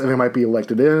France and they might be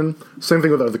elected in. Same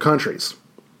thing with other countries.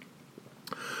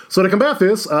 So to combat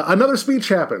this, another speech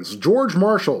happens. George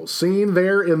Marshall, seen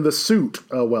there in the suit.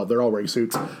 Well, they're all wearing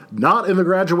suits. Not in the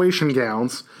graduation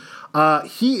gowns.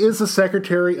 He is the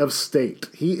Secretary of State.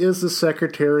 He is the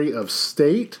Secretary of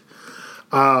State.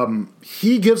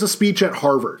 He gives a speech at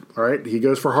Harvard. All right, he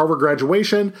goes for Harvard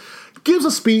graduation. Gives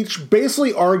a speech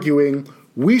basically arguing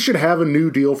we should have a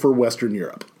new deal for Western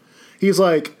Europe. He's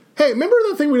like, hey, remember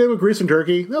that thing we did with Greece and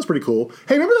Turkey? That was pretty cool.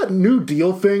 Hey, remember that New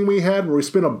Deal thing we had where we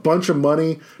spent a bunch of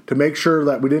money to make sure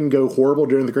that we didn't go horrible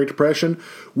during the Great Depression?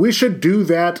 We should do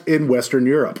that in Western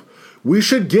Europe. We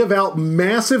should give out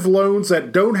massive loans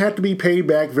that don't have to be paid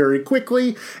back very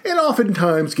quickly and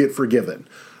oftentimes get forgiven.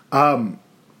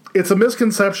 It's a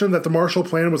misconception that the Marshall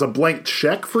Plan was a blank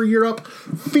check for Europe.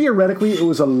 Theoretically, it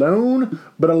was a loan,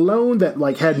 but a loan that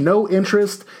like had no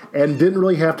interest and didn't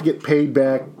really have to get paid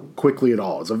back quickly at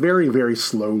all. It's a very, very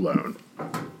slow loan.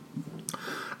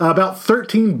 About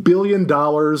 $13 billion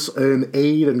in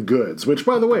aid and goods, which,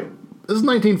 by the way, this is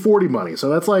 1940 money, so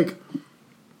that's like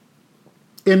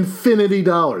infinity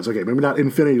dollars. Okay, maybe not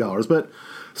infinity dollars, but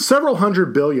several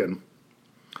hundred billion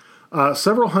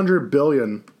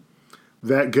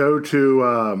that go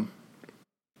to,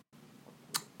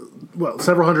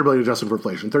 several hundred billion adjusted for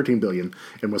inflation, 13 billion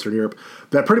in Western Europe,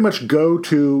 that pretty much go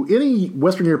to any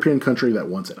Western European country that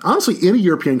wants it. Honestly, any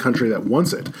European country that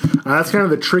wants it. That's kind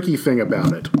of the tricky thing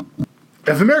about it.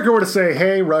 If America were to say,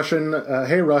 hey,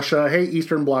 Russia, hey,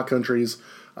 Eastern Bloc countries,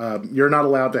 you're not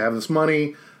allowed to have this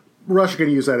money, Russia can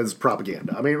use that as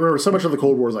propaganda. I mean, remember, so much of the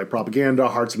Cold War is like propaganda,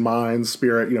 hearts and minds,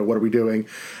 spirit, what are we doing?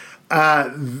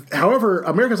 However,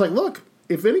 America's like, look,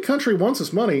 if any country wants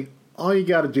this money, all you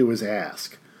got to do is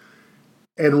ask.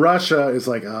 And Russia is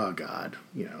like, oh God,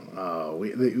 we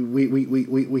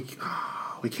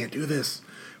can't do this.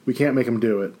 We can't make them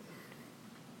do it.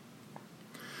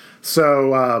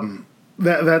 So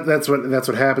that's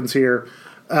what happens here.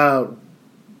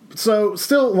 So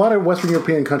still, a lot of Western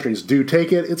European countries do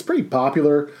take it. It's pretty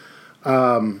popular.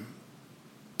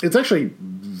 It's actually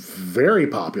very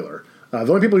popular. The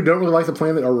only people who don't really like the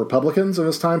plan are Republicans in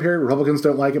this time period. Republicans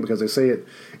don't like it because they say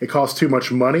it costs too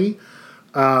much money.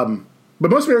 But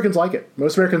most Americans like it.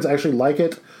 Most Americans actually like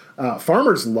it.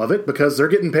 Farmers love it because they're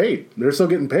getting paid. They're still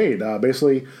getting paid.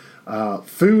 Basically,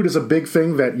 food is a big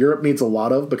thing that Europe needs a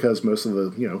lot of because most of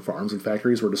the farms and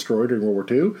factories were destroyed during World War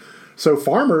II. So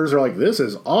farmers are like, this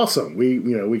is awesome.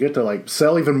 We get to like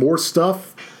sell even more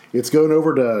stuff. It's going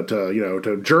over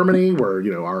to Germany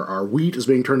where our wheat is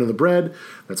being turned into bread.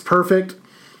 That's perfect.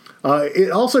 It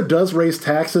also does raise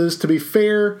taxes. To be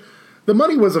fair, The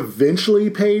money was eventually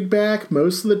paid back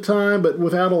most of the time, but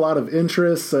without a lot of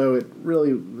interest, so it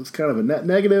really was kind of a net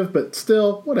negative, but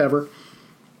still, whatever.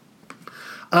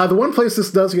 The one place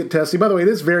this does get testy, by the way, it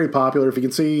is very popular. If you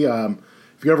can see, if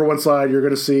you go over one slide, you're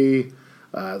going to see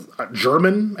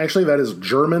German, actually, that is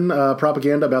German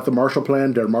propaganda about the Marshall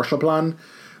Plan, der Marshallplan,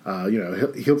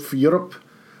 Hilfe für Europe.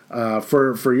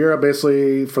 For Europe,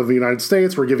 basically, for the United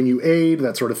States, we're giving you aid,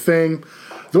 that sort of thing.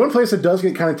 The one place that does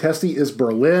get kind of testy is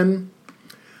Berlin.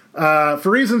 For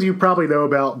reasons you probably know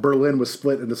about, Berlin was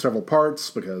split into several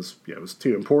parts because it was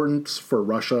too important for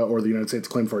Russia or the United States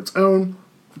to claim for its own.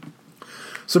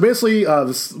 So basically,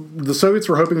 the Soviets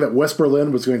were hoping that West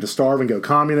Berlin was going to starve and go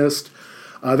communist.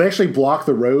 They actually blocked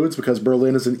the roads because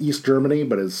Berlin is in East Germany,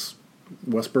 but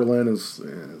West Berlin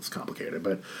it's complicated.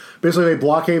 But basically, they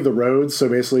blockade the roads, so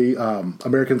basically,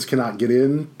 Americans cannot get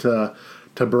in to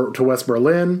West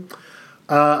Berlin.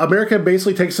 America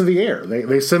basically takes to the air.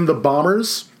 They send the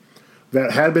bombers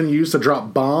that had been used to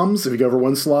drop bombs, if you go over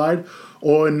one slide,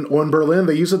 on Berlin.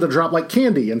 They use it to drop like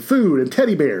candy and food and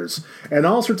teddy bears and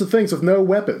all sorts of things with no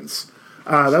weapons.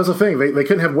 That was the thing. They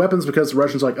couldn't have weapons because the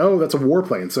Russians were like, oh, that's a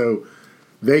warplane. So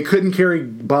they couldn't carry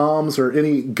bombs or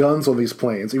any guns on these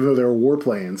planes, even though they were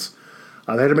warplanes.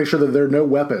 They had to make sure that there are no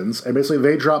weapons, and basically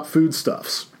they drop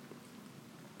foodstuffs.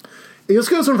 This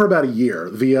goes on for about a year.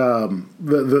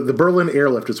 The Berlin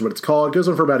Airlift is what it's called. It goes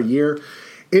on for about a year.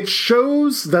 It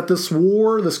shows that this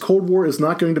Cold War, is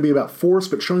not going to be about force,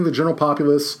 but showing the general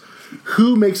populace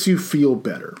who makes you feel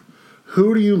better.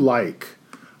 Who do you like?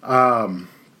 Who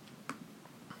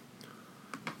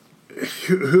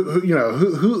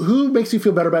makes you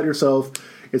feel better about yourself?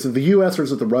 Is it the U.S. or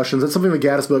is it the Russians? That's something the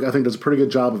Gaddis book, I think, does a pretty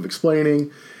good job of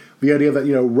explaining. The idea that,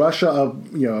 Russia,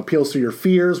 appeals to your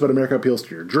fears, but America appeals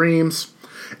to your dreams.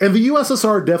 And the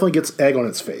USSR definitely gets egg on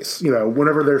its face.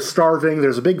 Whenever they're starving,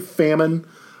 there's a big famine,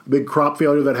 a big crop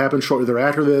failure that happens shortly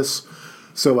thereafter this.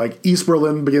 So, like, East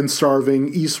Berlin begins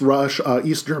starving, East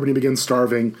Germany begins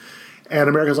starving, and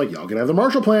America's like, y'all can have the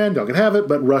Marshall Plan, y'all can have it,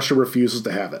 but Russia refuses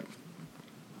to have it.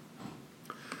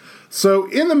 So,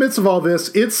 in the midst of all this,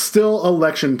 it's still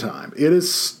election time. It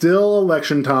is still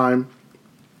election time.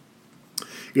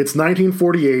 It's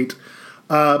 1948.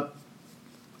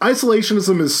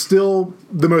 Isolationism is still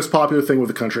the most popular thing with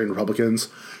the country and Republicans,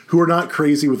 who are not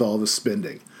crazy with all this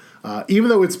spending. Even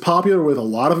though it's popular with a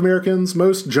lot of Americans,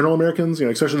 most general Americans,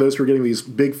 especially those who are getting these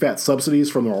big fat subsidies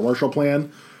from the Marshall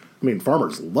Plan. I mean,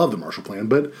 farmers love the Marshall Plan,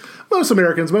 but most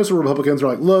Americans, most Republicans are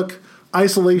like, look,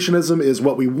 isolationism is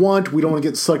what we want. We don't want to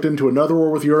get sucked into another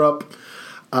war with Europe.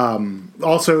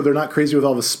 Also, they're not crazy with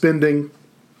all the spending.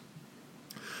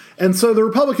 And so the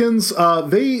Republicans,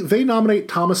 they nominate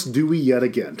Thomas Dewey yet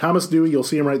again. Thomas Dewey, you'll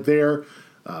see him right there.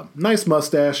 Nice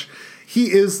mustache.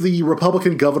 He is the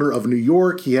Republican governor of New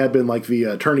York. He had been like the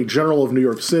attorney general of New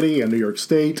York City and New York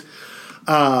State.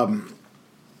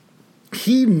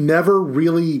 He never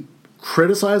really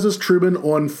criticizes Truman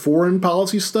on foreign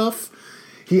policy stuff.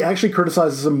 He actually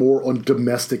criticizes him more on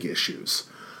domestic issues.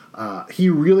 He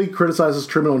really criticizes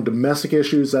Truman on domestic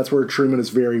issues. That's where Truman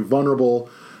is very vulnerable.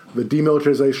 The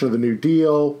demilitarization of the New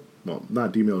Deal, well,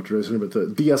 not demilitarization, but the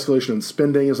de-escalation in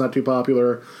spending is not too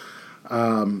popular.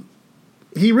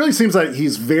 He really seems like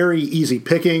he's very easy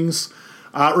pickings.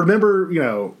 Remember,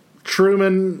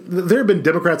 Truman, there have been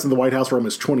Democrats in the White House for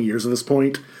almost 20 years at this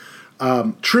point.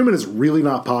 Truman is really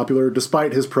not popular,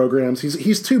 despite his programs.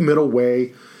 He's too middle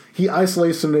way. He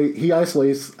isolates,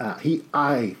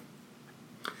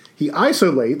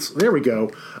 there we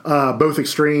go, both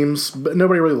extremes, but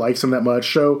nobody really likes him that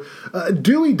much. So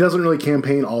Dewey doesn't really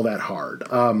campaign all that hard.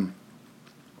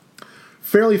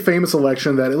 Fairly famous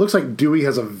election that it looks like Dewey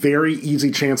has a very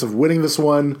easy chance of winning this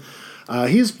one.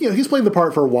 He's played the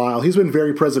part for a while. He's been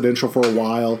very presidential for a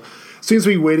while. Seems to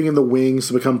be waiting in the wings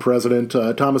to become president.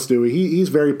 Thomas Dewey, he's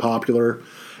very popular.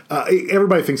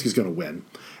 Everybody thinks he's going to win,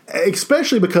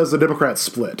 especially because the Democrats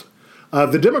split.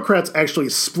 The Democrats actually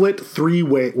split three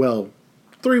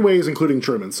ways, including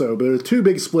Truman. So there are two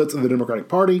big splits in the Democratic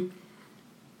Party.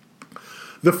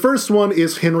 The first one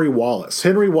is Henry Wallace.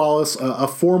 Henry Wallace, a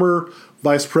former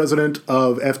vice president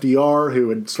of FDR who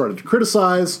had started to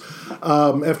criticize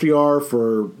FDR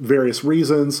for various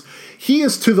reasons. He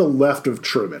is to the left of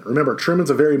Truman. Remember,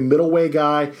 Truman's a very middle way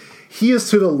guy. He is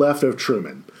to the left of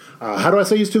Truman. How do I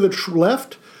say he's to the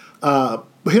left?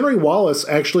 Henry Wallace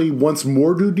actually wants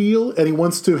more New Deal, and he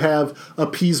wants to have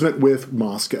appeasement with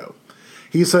Moscow.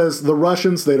 He says, the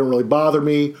Russians, they don't really bother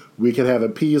me. We could have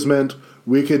appeasement.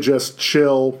 We could just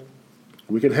chill.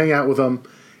 We could hang out with them.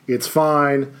 It's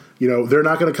fine. They're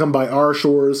not going to come by our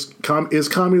shores. Is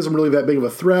communism really that big of a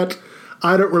threat?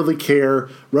 I don't really care.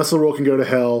 Rest of the world can go to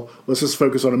hell. Let's just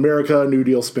focus on America, New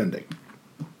Deal spending.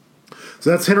 So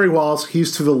that's Henry Wallace.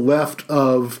 He's to the left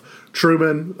of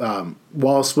Truman.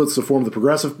 Wallace splits to form the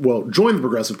join the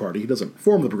Progressive Party. He doesn't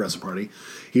form the Progressive Party.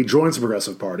 He joins the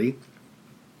Progressive Party.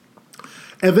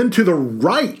 And then to the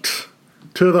right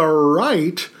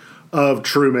of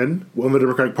Truman, on the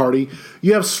Democratic Party,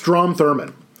 you have Strom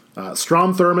Thurmond.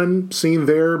 Strom Thurmond, seen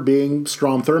there being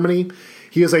Strom Thurmony.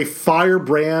 He is a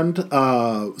firebrand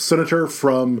senator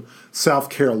from South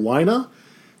Carolina.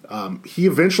 He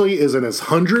eventually is in his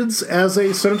hundreds as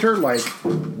a senator, like,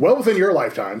 well within your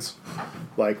lifetimes.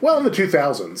 Like, well, in the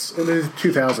 2000s. In the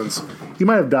 2000s. He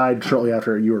might have died shortly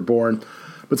after you were born.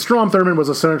 But Strom Thurmond was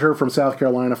a senator from South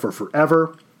Carolina for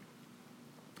forever.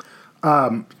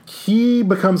 He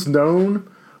becomes known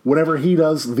whenever he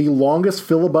does the longest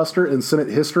filibuster in Senate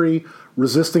history,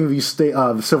 resisting the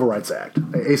Civil Rights Act,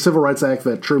 a Civil Rights Act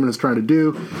that Truman is trying to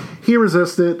do. He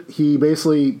resists it. He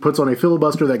basically puts on a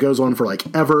filibuster that goes on for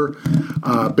like ever.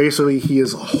 Basically, he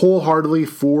is wholeheartedly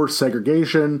for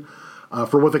segregation,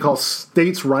 for what they call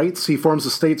states' rights. He forms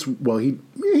the states. Well, he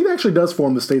actually does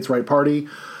form the States' Right Party,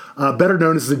 better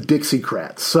known as the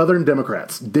Dixiecrats, Southern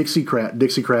Democrats,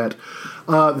 Dixiecrat.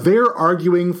 They're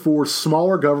arguing for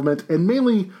smaller government and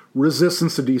mainly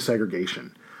resistance to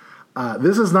desegregation.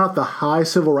 This is not the high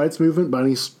civil rights movement by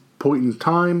any point in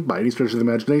time, by any stretch of the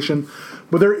imagination,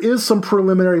 but there is some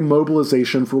preliminary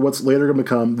mobilization for what's later going to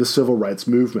become the civil rights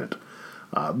movement.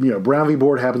 Brown v.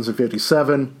 Board happens in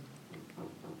 1957.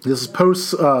 This is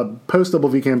post Double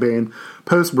V campaign,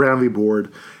 post Brown v.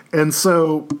 Board. And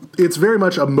so it's very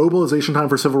much a mobilization time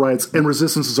for civil rights, and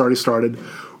resistance has already started.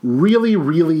 Really,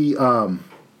 really,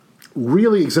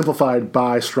 really exemplified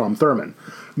by Strom Thurmond.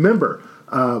 Remember,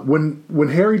 when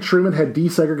Harry Truman had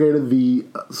desegregated the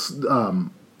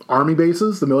army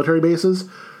bases, the military bases,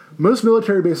 most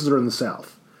military bases are in the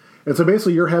South. And so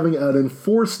basically you're having an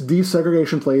enforced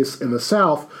desegregation place in the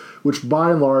South, which by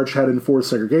and large had enforced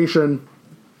segregation.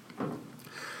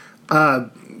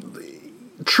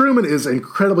 Truman is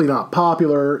incredibly not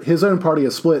popular. His own party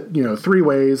is split, three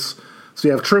ways. So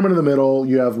you have Truman in the middle,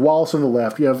 you have Wallace on the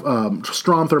left, you have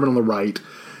Strom Thurmond on the right.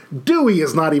 Dewey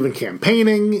is not even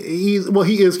campaigning. He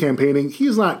is campaigning.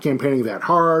 He's not campaigning that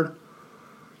hard.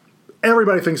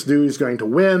 Everybody thinks Dewey's going to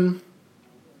win.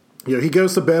 He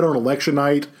goes to bed on election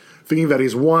night thinking that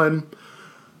he's won.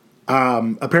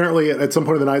 Apparently, at some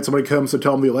point in the night, somebody comes to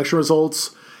tell him the election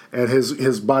results, and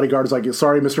his bodyguard is like,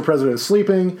 sorry, Mr. President is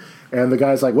sleeping. And the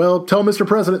guy's like, well, tell Mr.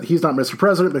 President he's not Mr.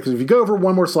 President, because if you go over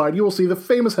one more slide, you will see the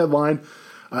famous headline,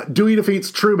 Dewey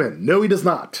defeats Truman. No, he does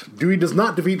not. Dewey does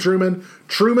not defeat Truman.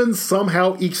 Truman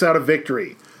somehow ekes out a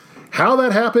victory. How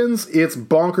that happens, it's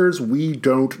bonkers. We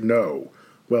don't know.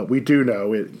 Well, we do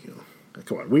know.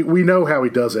 Come on. We know how he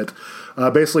does it.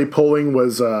 Basically, polling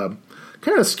was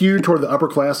kind of skewed toward the upper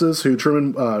classes, who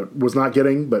Truman was not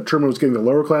getting, but Truman was getting the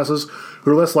lower classes,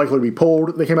 who are less likely to be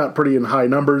polled. They came out pretty in high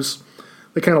numbers.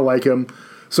 They kind of like him.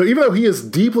 So even though he is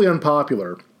deeply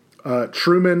unpopular,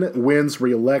 Truman wins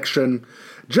re-election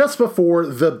just before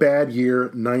the bad year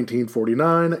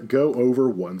 1949. Go over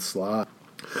one slide.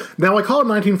 Now, I call it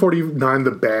 1949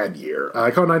 the bad year.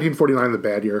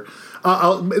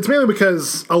 It's mainly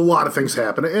because a lot of things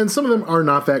happen, and some of them are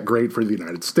not that great for the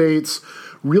United States.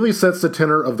 Really sets the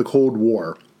tenor of the Cold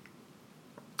War.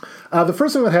 The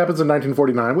first thing that happens in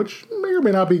 1949, which may or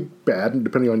may not be bad,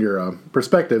 depending on your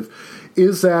perspective,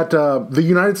 is that the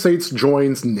United States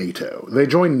joins NATO. They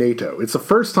join NATO. It's the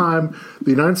first time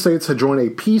the United States had joined a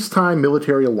peacetime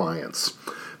military alliance.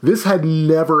 This had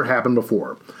never happened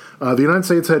before. The United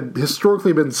States had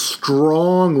historically been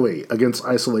strongly against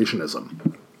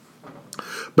isolationism.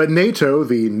 But NATO,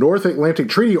 the North Atlantic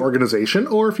Treaty Organization,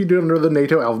 or if you do it under the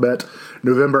NATO alphabet,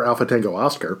 November Alpha Tango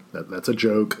Oscar, that's a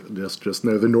joke, just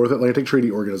know the North Atlantic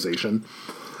Treaty Organization.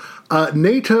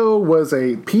 NATO was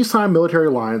a peacetime military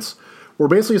alliance where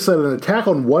basically said an attack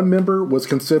on one member was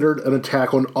considered an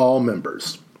attack on all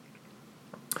members.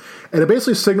 And it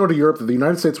basically signaled to Europe that the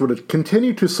United States would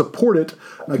continue to support it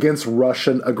against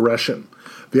Russian aggression.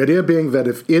 The idea being that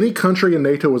if any country in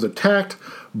NATO was attacked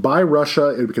by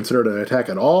Russia, it would be considered an attack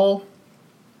at all.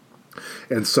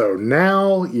 And so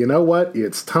now, you know what?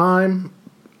 It's time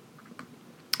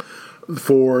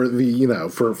for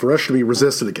for Russia to be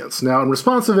resisted against. Now, in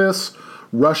response to this,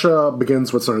 Russia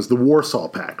begins what's known as the Warsaw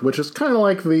Pact, which is kind of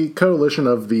like the coalition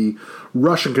of the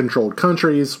Russian-controlled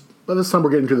countries. By this time, we're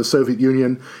getting to the Soviet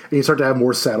Union, and you start to have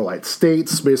more satellite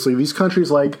states. Basically, these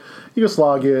countries like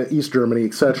Yugoslavia, East Germany,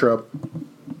 etc.,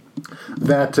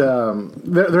 that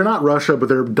they're not Russia, but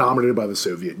they're dominated by the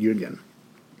Soviet Union.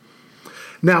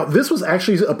 Now, this was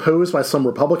actually opposed by some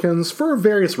Republicans for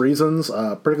various reasons,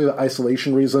 particularly the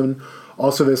isolation reason.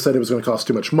 Also, they said it was going to cost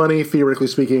too much money, theoretically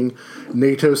speaking.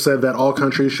 NATO said that all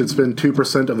countries should spend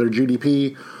 2% of their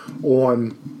GDP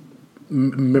on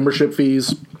membership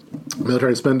fees,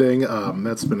 military spending.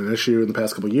 That's been an issue in the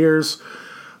past couple of years.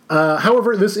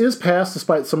 However, this is passed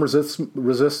despite some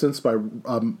resistance by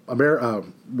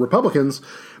Republicans,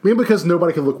 mainly because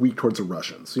nobody can look weak towards the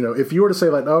Russians. You know, if you were to say,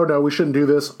 like, oh, no, we shouldn't do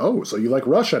this. Oh, so you like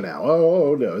Russia now.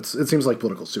 Oh, no. It seems like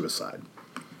political suicide.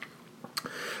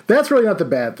 That's really not the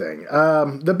bad thing.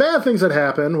 The bad things that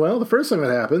happen, well, the first thing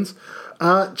that happens,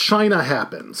 China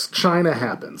happens. China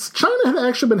had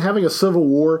actually been having a civil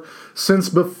war since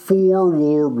before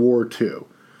World War II.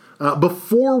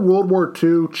 Before World War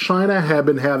II, China had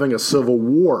been having a civil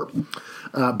war.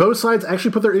 Both sides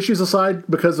actually put their issues aside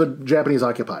because the Japanese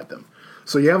occupied them.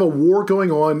 So you have a war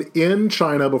going on in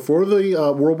China before the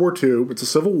World War II. It's a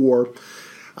civil war.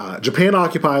 Japan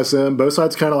occupies them. Both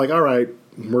sides kind of like, all right,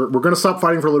 we're going to stop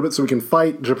fighting for a little bit so we can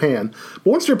fight Japan. But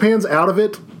once Japan's out of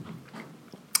it,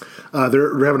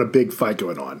 they're having a big fight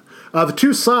going on. The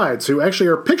two sides, who actually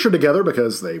are pictured together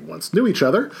because they once knew each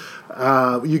other,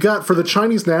 you got, for the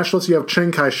Chinese nationalists, you have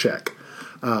Chiang Kai-shek.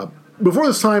 Before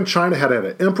this time, China had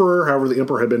an emperor. However, the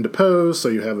emperor had been deposed, so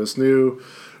you have this new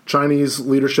Chinese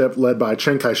leadership led by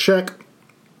Chiang Kai-shek.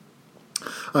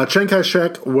 Chiang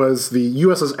Kai-shek was the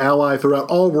U.S.'s ally throughout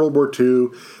all World War II,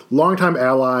 longtime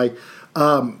ally.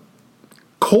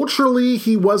 Culturally,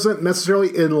 he wasn't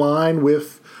necessarily in line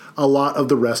with a lot of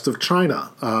the rest of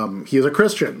China. He is a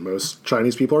Christian. Most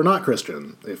Chinese people are not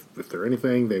Christian. If they're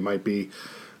anything, they might be,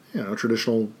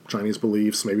 traditional Chinese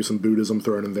beliefs, maybe some Buddhism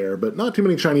thrown in there, but not too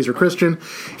many Chinese are Christian.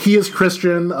 He is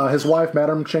Christian. His wife,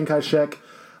 Madame Chiang Kai-shek,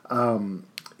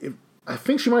 I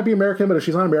think she might be American, but if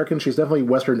she's not American, she's definitely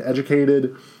Western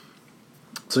educated.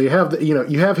 So you have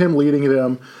you have him leading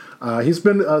them. He's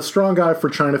been a strong guy for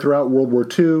China throughout World War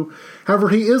II. However,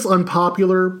 he is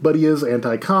unpopular, but he is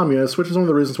anti-communist, which is one of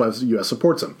the reasons why the U.S.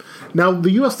 supports him. Now,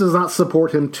 the U.S. does not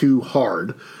support him too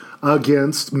hard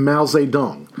against Mao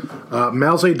Zedong.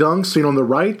 Mao Zedong, seen on the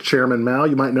right, Chairman Mao,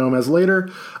 you might know him as later.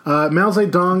 Mao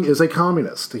Zedong is a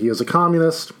communist. He is a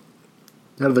communist,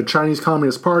 head of the Chinese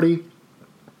Communist Party.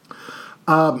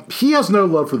 He has no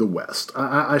love for the West.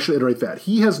 I should iterate that.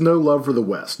 He has no love for the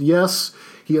West. Yes,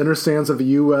 he understands that the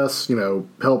U.S.,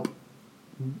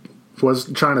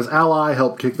 was China's ally,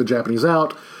 helped kick the Japanese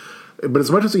out. But as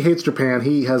much as he hates Japan,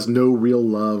 he has no real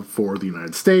love for the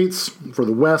United States, for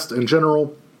the West in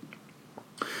general.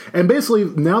 And basically,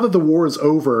 now that the war is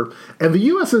over, and the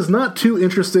U.S. is not too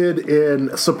interested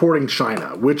in supporting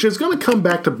China, which is going to come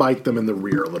back to bite them in the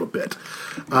rear a little bit.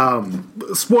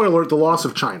 Spoiler alert, the loss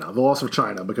of China,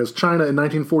 because China in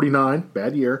 1949,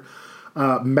 bad year,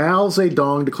 Mao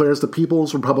Zedong declares the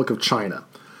People's Republic of China.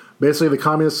 Basically, the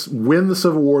communists win the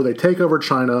Civil War, they take over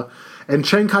China, and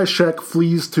Chiang Kai-shek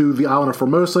flees to the island of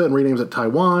Formosa and renames it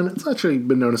Taiwan. It's actually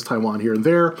been known as Taiwan here and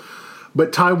there.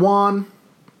 But Taiwan,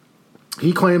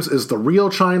 he claims, is the real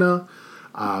China.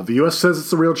 The U.S. says it's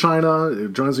the real China.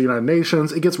 It joins the United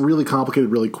Nations. It gets really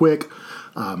complicated really quick.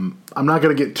 I'm not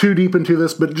going to get too deep into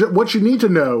this, but what you need to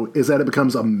know is that it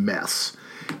becomes a mess.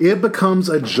 It becomes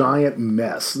a giant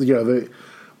mess. The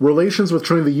relations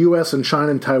between the U.S. and China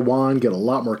and Taiwan get a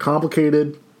lot more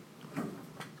complicated.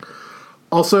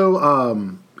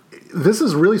 Also, this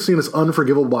is really seen as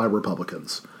unforgivable by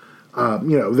Republicans.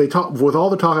 They talk with all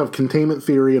the talk of containment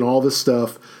theory and all this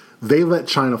stuff. They let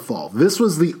China fall. This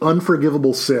was the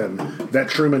unforgivable sin that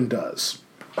Truman does.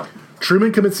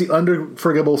 Truman commits the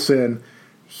unforgivable sin.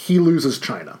 He loses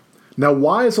China. Now,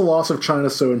 why is the loss of China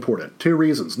so important? Two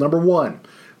reasons. Number one,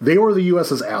 they were the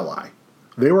U.S.'s ally.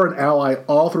 They were an ally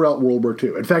all throughout World War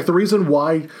II. In fact, the reason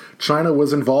why China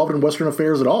was involved in Western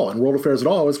affairs at all, and world affairs at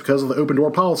all, is because of the open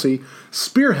door policy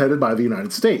spearheaded by the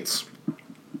United States.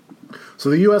 So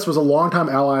the U.S. was a longtime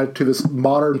ally to this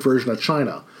modern version of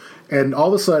China. And all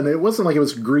of a sudden, it wasn't like it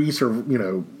was Greece or,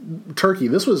 Turkey.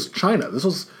 This was China. This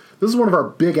is one of our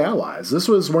big allies. This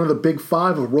was one of the big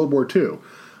five of World War II.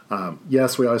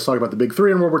 Yes, we always talk about the big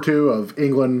three in World War II of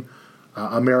England,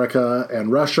 America,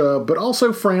 and Russia, but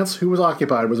also France, who was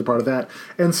occupied, was a part of that,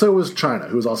 and so was China,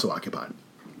 who was also occupied.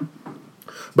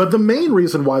 But the main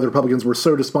reason why the Republicans were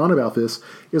so despondent about this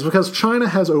is because China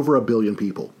has over 1 billion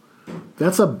people.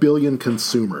 That's 1 billion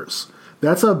consumers.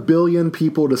 That's 1 billion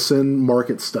people to send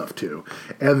market stuff to.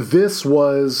 And this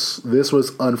was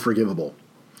unforgivable.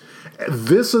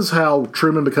 This is how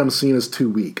Truman becomes seen as too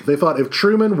weak. They thought if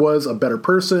Truman was a better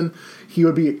person, he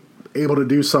would be able to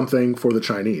do something for the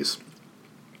Chinese.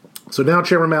 So now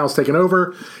Chairman Mao's taken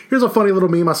over. Here's a funny little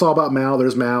meme I saw about Mao.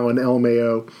 There's Mao and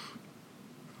LMAO.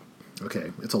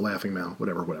 Okay, it's a laughing mouth,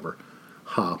 whatever.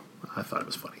 Ha, I thought it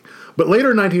was funny. But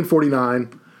later in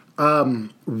 1949,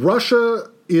 Russia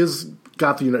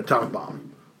got the atomic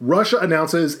bomb. Russia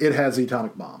announces it has the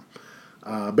atomic bomb.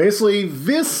 Basically,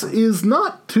 this is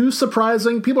not too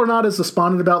surprising. People are not as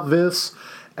despondent about this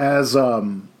as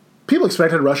people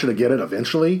expected Russia to get it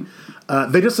eventually.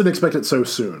 They just didn't expect it so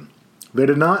soon. They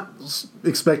did not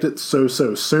expect it so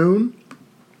soon.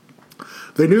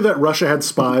 They knew that Russia had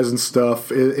spies and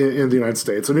stuff in the United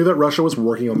States. They knew that Russia was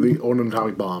working on an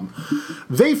atomic bomb.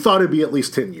 They thought it'd be at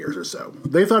least 10 years or so.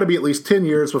 They thought it'd be at least 10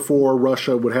 years before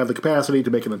Russia would have the capacity to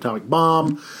make an atomic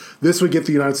bomb. This would get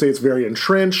the United States very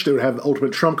entrenched. It would have the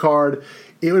ultimate trump card.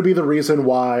 It would be the reason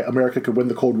why America could win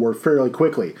the Cold War fairly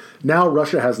quickly. Now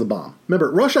Russia has the bomb. Remember,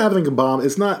 Russia having a bomb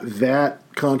is not that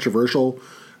controversial.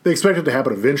 They expect it to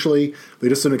happen eventually. They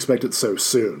just didn't expect it so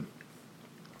soon.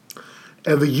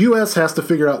 And the U.S. has to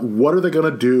figure out what are they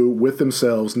going to do with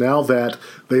themselves now that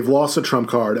they've lost a trump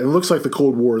card. And it looks like the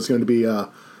Cold War is going to be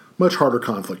a much harder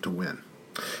conflict to win.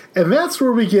 And that's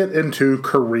where we get into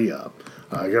Korea.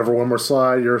 Give her one more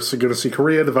slide. You're going to see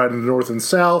Korea divided into North and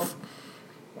South.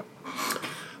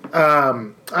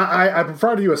 I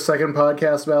prefer to do a second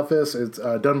podcast about this. It's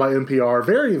done by NPR.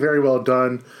 Very, very well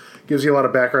done. Gives you a lot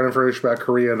of background information about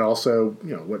Korea and also,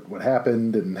 what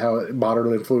happened and how it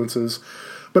modern influences.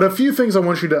 But a few things I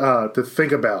want you to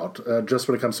think about just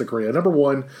when it comes to Korea. Number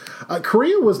one,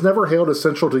 Korea was never hailed as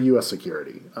central to U.S.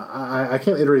 security. I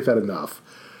can't iterate that enough.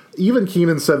 Even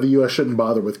Keenan said the U.S. shouldn't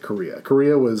bother with Korea.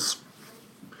 Korea was,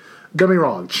 don't get me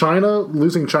wrong,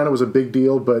 losing China was a big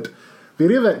deal, but the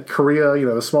idea that Korea,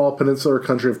 the small peninsular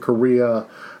country of Korea,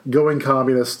 going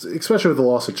communist, especially with the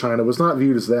loss of China, was not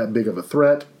viewed as that big of a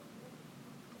threat.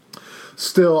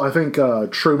 Still, I think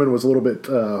Truman was a little bit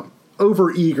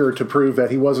over-eager to prove that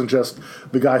he wasn't just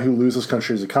the guy who loses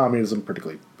countries to communism,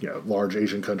 particularly, large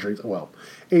Asian countries. Well,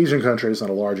 Asian countries, not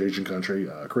a large Asian country.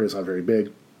 Korea's not very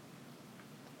big.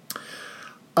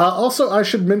 Also, I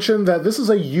should mention that this is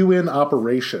a UN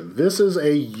operation. This is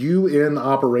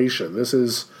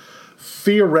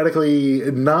theoretically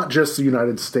not just the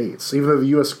United States, even though the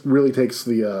U.S. really takes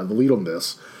the lead on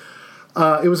this.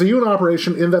 It was a UN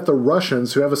operation in that the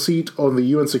Russians, who have a seat on the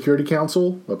UN Security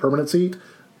Council, a permanent seat,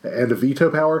 and a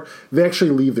veto power, they actually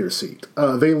leave their seat.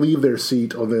 They leave their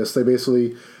seat on this. They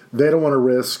don't want to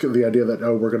risk the idea that,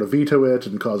 we're going to veto it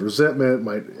and cause resentment,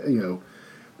 might,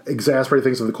 exasperate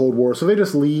things in the Cold War. So they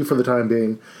just leave for the time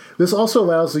being. This also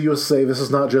allows the U.S. to say this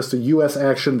is not just a U.S.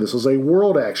 action, this is a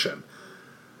world action.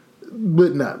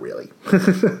 But not really.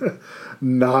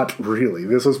 Not really.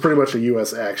 This was pretty much a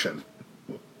U.S. action.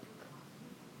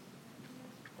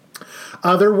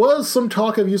 There was some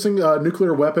talk of using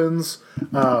nuclear weapons.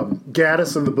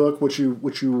 Gaddis in the book, which you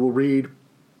will read,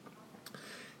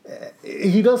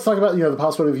 he does talk about the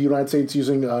possibility of the United States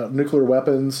using nuclear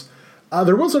weapons.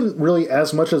 There wasn't really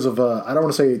as much as of a, I don't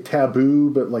want to say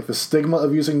taboo, but like the stigma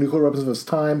of using nuclear weapons at this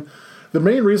time. The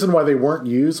main reason why they weren't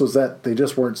used was that they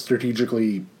just weren't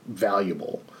strategically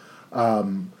valuable.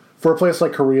 For a place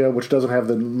like Korea, which doesn't have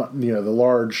the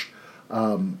large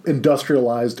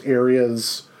industrialized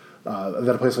areas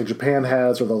that a place like Japan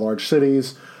has, or the large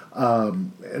cities,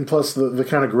 and plus the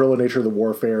kind of guerrilla nature of the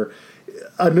warfare,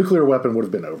 a nuclear weapon would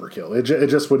have been overkill. It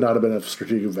just would not have been of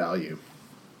strategic value.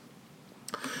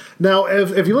 Now,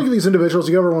 if you look at these individuals,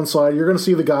 you go over one slide, you're going to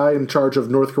see the guy in charge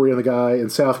of North Korea and the guy in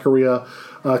South Korea.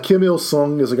 Kim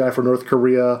Il-sung is the guy for North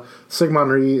Korea. Syngman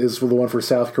Rhee is the one for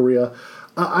South Korea.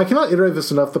 I cannot iterate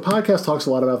this enough. The podcast talks a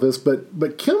lot about this,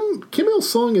 but Kim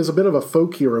Il-sung is a bit of a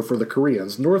folk hero for the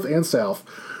Koreans, North and South,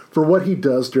 for what he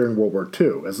does during World War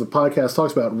II. As the podcast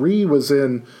talks about, Rhee was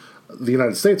in the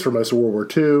United States for most of World War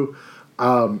II.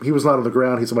 He was not on the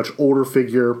ground. He's a much older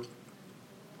figure.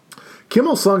 Kim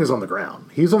Il-sung is on the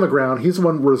ground. He's on the ground. He's the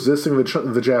one resisting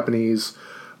the Japanese,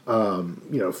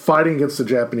 fighting against the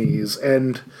Japanese.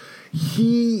 And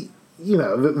he,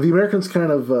 the Americans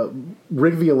kind of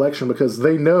rigged the election because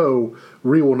they know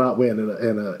Rhee will not win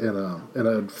in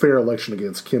a fair election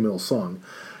against Kim Il-sung.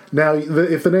 Now,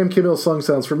 if the name Kim Il-sung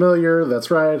sounds familiar, that's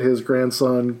right. His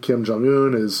grandson, Kim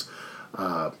Jong-un, is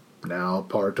now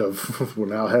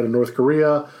now head of North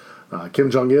Korea.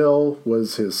 Kim Jong-il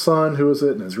was his son, who is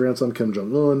it, and his grandson, Kim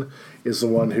Jong-un, is the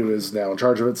one who is now in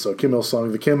charge of it. So Kim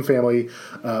Il-sung, the Kim family,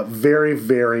 very,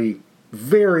 very,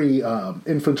 very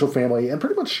influential family, and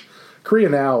pretty much Korea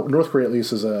now, North Korea at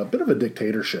least, is a bit of a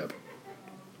dictatorship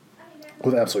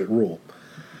with absolute rule.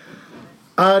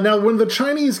 Now, when the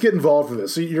Chinese get involved in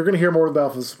this, so you're going to hear more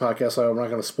about this podcast, so I'm not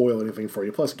going to spoil anything for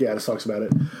you. Plus, Gaddis talks about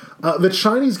it. The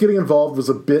Chinese getting involved was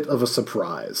a bit of a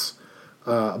surprise.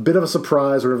 A bit of a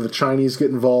surprise whenever the Chinese get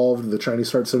involved. The Chinese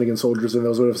start sending in soldiers in. That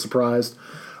was a bit of a surprise.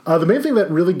 The main thing that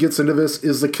really gets into this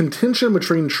is the contention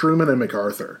between Truman and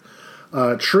MacArthur.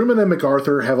 Truman and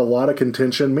MacArthur have a lot of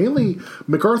contention. Mainly,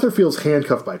 MacArthur feels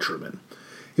handcuffed by Truman.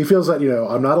 He feels that,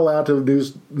 I'm not allowed to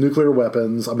use nuclear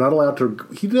weapons. I'm not allowed to...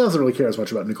 He doesn't really care as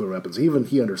much about nuclear weapons. Even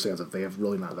he understands that they have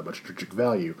really not that much strategic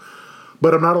value.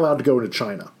 But I'm not allowed to go into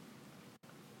China,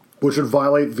 which would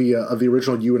violate the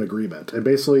original UN agreement. And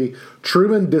basically,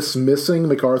 Truman dismissing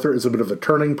MacArthur is a bit of a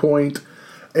turning point.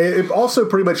 It also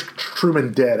pretty much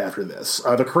Truman dead after this.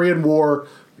 The Korean War,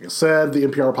 like I said, the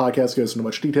NPR podcast goes into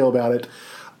much detail about it.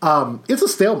 It's a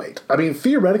stalemate. I mean,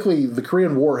 theoretically, the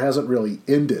Korean War hasn't really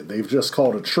ended. They've just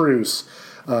called a truce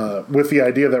with the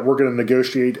idea that we're going to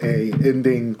negotiate a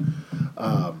ending,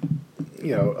 a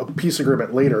peace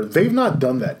agreement later. They've not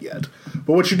done that yet.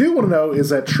 But what you do want to know is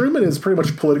that Truman is pretty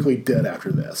much politically dead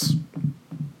after this.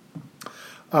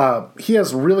 He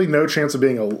has really no chance of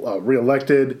being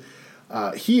reelected.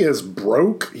 He is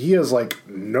broke. He has,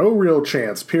 no real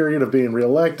chance, period, of being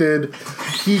reelected.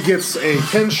 He gets a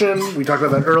pension. We talked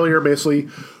about that earlier. Basically,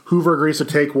 Hoover agrees to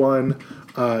take one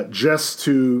just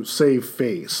to save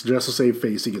face. Just to save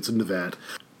face, he gets into that.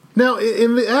 Now,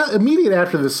 in the immediate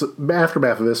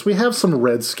aftermath of this, we have some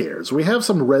Red Scares. We have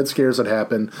some Red Scares that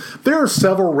happen. There are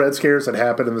several Red Scares that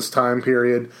happen in this time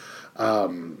period.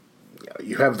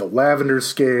 You have the Lavender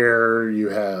Scare. You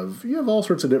have all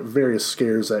sorts of various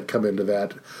scares that come into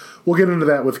that. We'll get into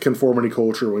that with conformity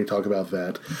culture when we talk about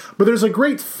that. But there's a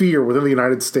great fear within the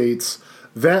United States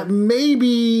that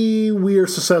maybe we are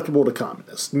susceptible to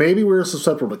communists. Maybe we're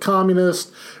susceptible to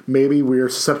communists. Maybe we're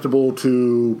susceptible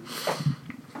to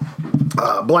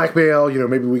blackmail.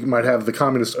 Maybe we might have the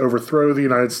communists overthrow the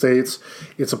United States.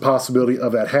 It's a possibility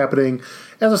of that happening.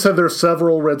 As I said, there are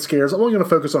several Red Scares. I'm only going to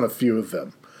focus on a few of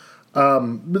them.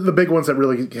 The big ones that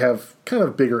really have kind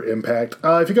of bigger impact.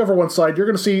 If you go over one slide, you're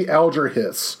going to see Alger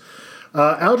Hiss.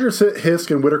 Alger Hiss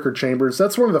and Whittaker Chambers,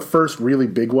 that's one of the first really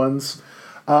big ones.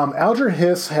 Alger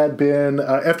Hiss had been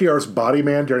FDR's body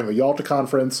man during the Yalta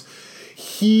Conference.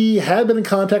 He had been in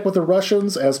contact with the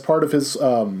Russians as part of his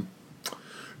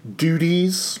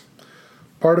duties.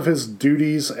 Part of his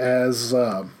duties as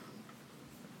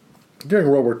during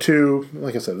World War II.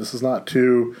 Like I said, this is not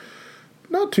too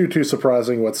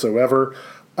surprising whatsoever.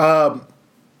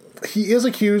 He is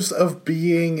accused of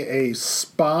being a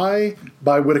spy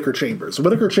by Whittaker Chambers.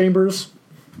 Whittaker Chambers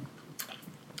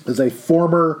is a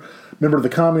former member of the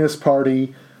Communist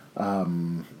Party.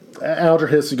 Alger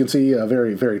Hiss, you can see, a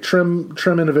very, very trim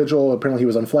individual. Apparently he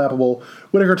was unflappable.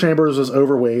 Whittaker Chambers was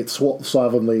overweight,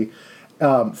 slovenly.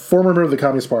 Former member of the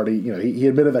Communist Party. He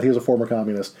admitted that he was a former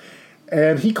communist.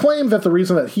 And he claimed that the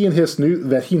reason that he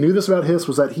knew this about Hiss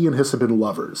was that he and Hiss had been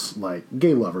lovers, like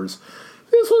gay lovers.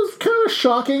 This was kind of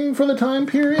shocking for the time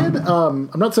period. I'm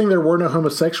not saying there were no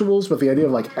homosexuals, but the idea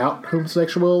of out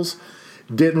homosexuals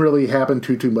didn't really happen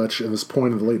too much at this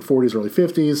point in the late 40s, early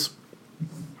 50s.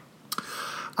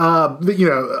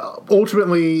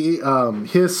 Ultimately,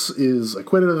 Hiss is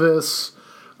acquitted of this.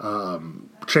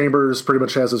 Chambers pretty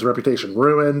much has his reputation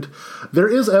ruined. There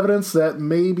is evidence that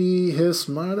maybe Hiss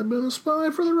might have been a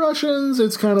spy for the Russians.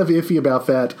 It's kind of iffy about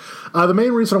that. The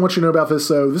main reason I want you to know about this,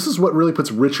 though, this is what really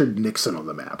puts Richard Nixon on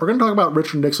the map. We're going to talk about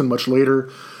Richard Nixon much later,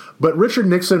 but Richard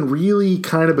Nixon really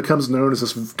kind of becomes known as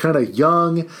this kind of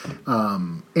young,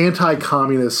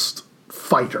 anti-communist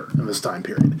fighter in this time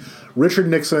period. Richard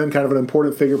Nixon, kind of an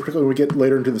important figure, particularly when we get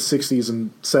later into the 60s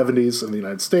and 70s in the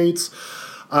United States.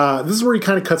 This is where he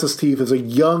kind of cuts his teeth as a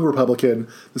young Republican,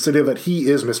 this idea that he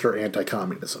is Mr.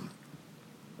 Anti-Communism.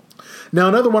 Now,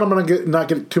 another one I'm going to not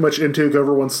get too much into, go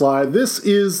over one slide. This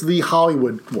is the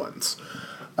Hollywood ones.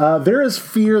 There is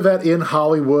fear that in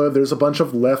Hollywood there's a bunch of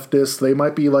leftists. They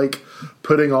might be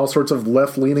putting all sorts of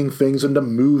left-leaning things into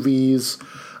movies,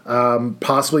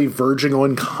 possibly verging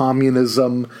on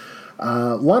communism.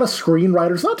 A lot of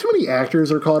screenwriters, not too many actors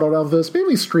are caught out of this,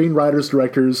 mainly screenwriters,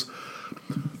 directors.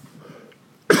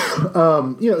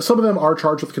 Some of them are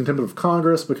charged with contempt of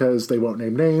Congress because they won't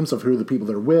name names of who the people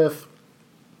they're with.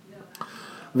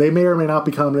 They may or may not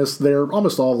be communists. They're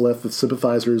almost all leftist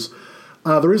sympathizers.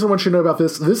 The reason I want you to know about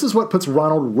this is what puts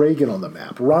Ronald Reagan on the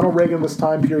map. Ronald Reagan, this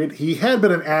time period, he had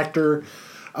been an actor.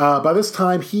 By this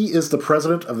time, he is the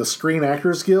president of the Screen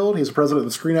Actors Guild. He's the president of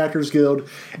the Screen Actors Guild,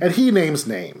 and he names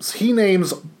names. He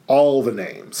names all the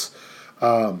names.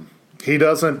 He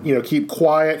doesn't, keep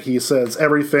quiet. He says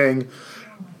everything.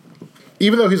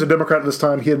 Even though he's a Democrat at this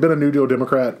time, he had been a New Deal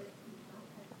Democrat.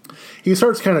 He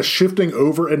starts kind of shifting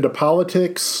over into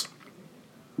politics.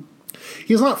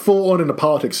 He's not full on into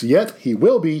politics yet. He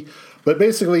will be. But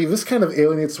basically, this kind of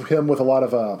alienates him with a lot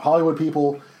of Hollywood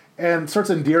people. and starts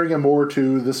endearing him more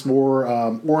to this more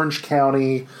Orange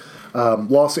County,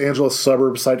 Los Angeles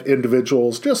suburbs type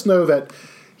individuals. Just know that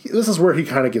this is where he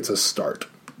kind of gets his start.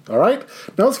 All right?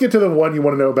 Now let's get to the one you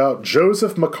want to know about,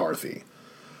 Joseph McCarthy.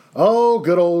 Oh,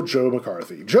 good old Joe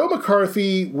McCarthy. Joe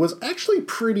McCarthy was actually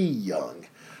pretty young.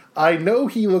 I know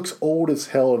he looks old as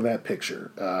hell in that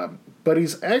picture, but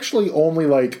he's actually only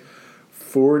like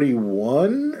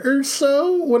 41 or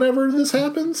so whenever this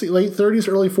happens. Late 30s,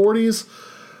 early 40s.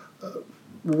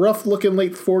 Rough looking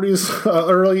late 40s,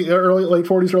 late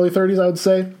 40s, early 30s, I would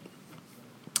say.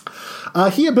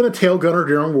 He had been a tail gunner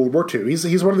during World War II.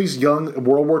 He's one of these young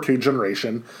World War II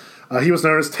generation. He was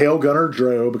known as Tail Gunner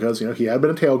Joe because, he had been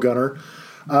a tail gunner.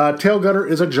 Tail gunner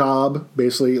is a job,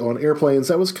 basically, on airplanes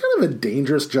that was kind of a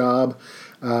dangerous job.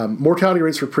 Mortality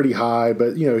rates were pretty high,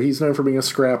 but, he's known for being a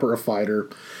scrapper, a fighter.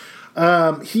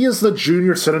 He is the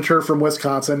junior senator from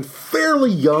Wisconsin,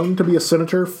 fairly young to be a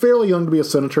senator.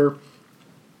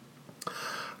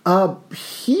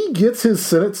 He gets his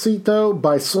Senate seat, though,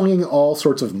 by slinging all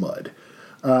sorts of mud.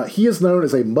 He is known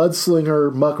as a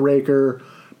mudslinger, muckraker.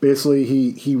 Basically,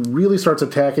 he really starts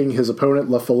attacking his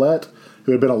opponent, La Follette,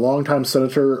 who had been a longtime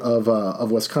senator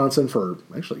of Wisconsin for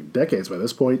actually decades by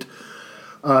this point.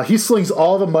 He slings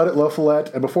all the mud at La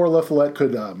Follette, and before La Follette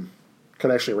could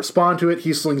actually respond to it,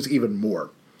 he slings even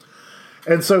more.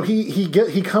 And so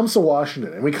he comes to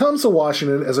Washington, and he comes to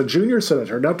Washington as a junior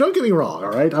senator. Now, don't get me wrong,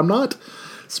 all right? I'm not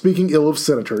speaking ill of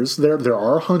senators. There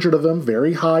are 100 of them,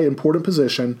 very high, important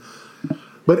position.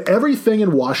 But everything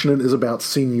in Washington is about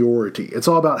seniority. It's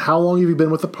all about how long have you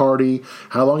been with the party,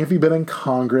 how long have you been in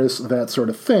Congress, that sort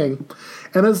of thing.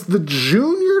 And as the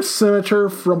junior senator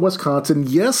from Wisconsin,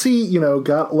 yes, he,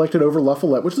 got elected over La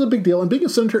Follette, which is a big deal, and being a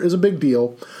senator is a big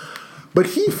deal.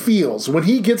 But he feels, when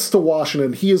he gets to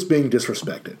Washington, he is being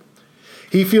disrespected.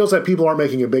 He feels that people aren't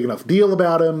making a big enough deal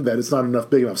about him, that it's not enough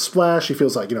big enough splash. He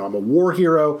feels like, I'm a war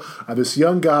hero. I'm this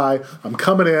young guy. I'm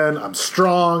coming in. I'm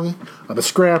strong. I'm a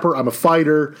scrapper. I'm a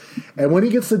fighter. And when he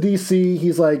gets to D.C.,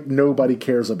 he's like, nobody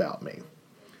cares about me.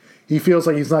 He feels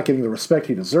like he's not getting the respect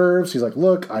he deserves. He's like,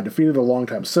 look, I defeated a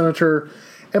longtime senator.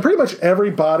 And pretty much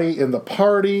everybody in the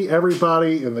party,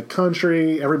 everybody in the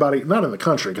country, everybody, not in the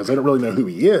country because they don't really know who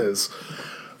he is,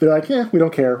 they're like, we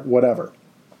don't care, whatever.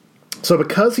 So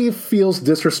because he feels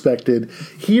disrespected,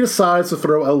 he decides to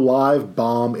throw a live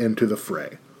bomb into the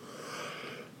fray.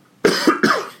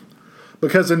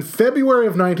 Because in February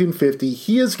of 1950,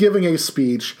 he is giving a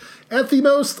speech at the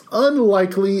most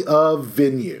unlikely of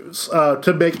venues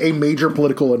to make a major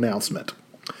political announcement.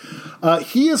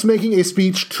 He is making a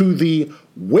speech to the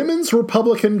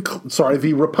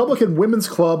the Republican Women's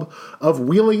Club of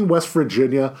Wheeling, West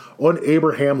Virginia, on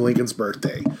Abraham Lincoln's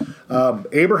birthday.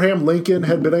 Abraham Lincoln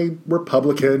had been a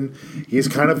Republican. He's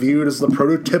kind of viewed as the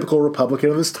prototypical Republican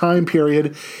of this time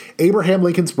period. Abraham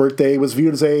Lincoln's birthday was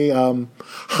viewed as a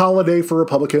holiday for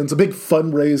Republicans, a big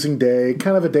fundraising day,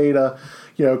 kind of a day to,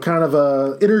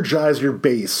 energize your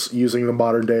base using the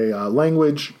modern day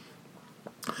language.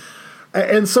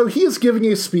 And so he is giving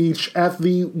a speech at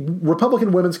the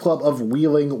Republican Women's Club of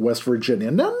Wheeling, West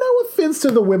Virginia. Now, no offense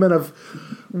to the women of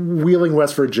Wheeling,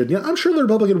 West Virginia. I'm sure the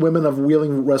Republican women of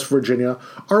Wheeling, West Virginia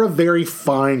are a very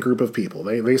fine group of people.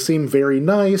 They seem very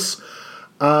nice.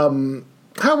 However,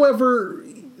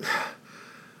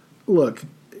 look,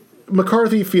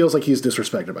 McCarthy feels like he's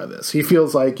disrespected by this. He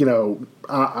feels like,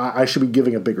 I should be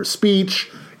giving a bigger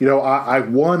speech. I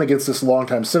won against this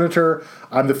longtime senator.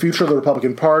 I'm the future of the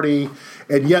Republican Party.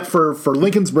 And yet for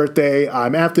Lincoln's birthday,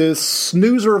 I'm at this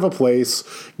snoozer of a place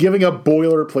giving a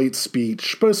boilerplate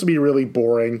speech. Supposed to be really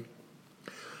boring.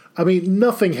 I mean,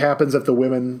 nothing happens at the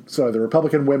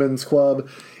Republican Women's Club.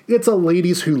 It's a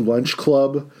ladies who lunch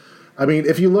club. I mean,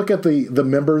 if you look at the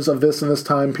members of this in this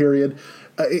time period,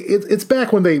 it's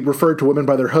back when they referred to women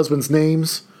by their husbands'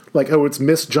 names. Like, it's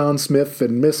Miss John Smith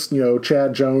and Miss,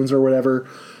 Chad Jones or whatever.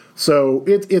 So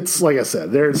it's like I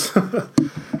said, there's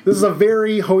this is a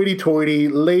very hoity-toity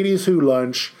ladies who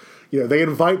lunch. They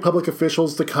invite public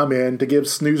officials to come in to give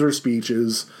snoozer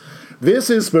speeches. This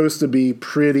is supposed to be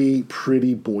pretty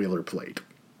boilerplate.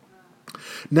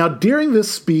 Now, during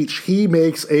this speech, he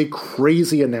makes a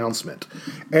crazy announcement.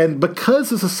 And because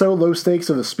this is so low stakes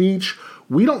of the speech,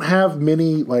 we don't have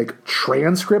many,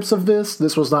 transcripts of this.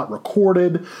 This was not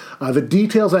recorded. The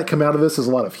details that come out of this is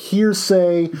a lot of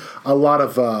hearsay, a lot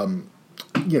of,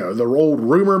 the old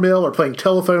rumor mill or playing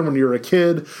telephone when you're a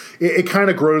kid. It kind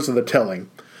of grows with the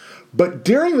telling. But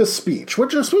during this speech,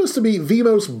 which is supposed to be the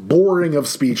most boring of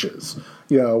speeches,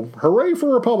 hooray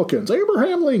for Republicans,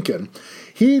 Abraham Lincoln,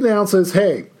 he announces,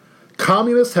 hey,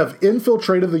 communists have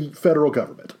infiltrated the federal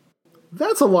government.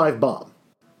 That's a live bomb.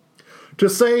 to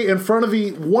say in front of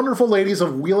the wonderful ladies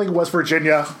of Wheeling, West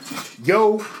Virginia,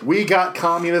 yo, we got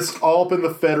communists all up in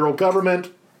the federal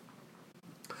government,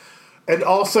 and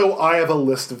also I have a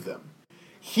list of them.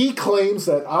 He claims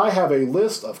that I have a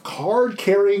list of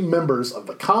card-carrying members of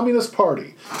the Communist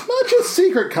Party, not just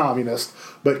secret communists,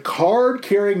 but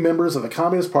card-carrying members of the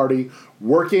Communist Party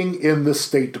working in the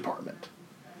State Department.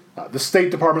 The State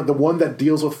Department, the one that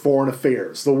deals with foreign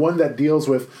affairs, the one that deals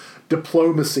with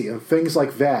diplomacy and things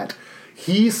like that.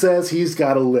 He says he's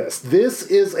got a list. This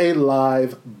is a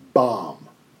live bomb.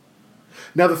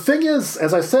 Now the thing is,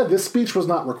 as I said, this speech was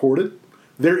not recorded.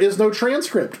 There is no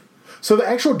transcript. So the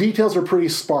actual details are pretty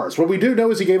sparse. What we do know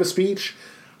is he gave a speech.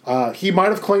 He might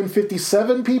have claimed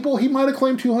 57 people. He might have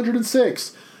claimed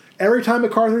 206. Every time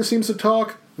MacArthur seems to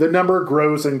talk, the number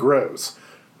grows and grows.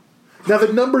 Now,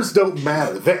 the numbers don't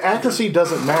matter. The accuracy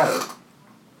doesn't matter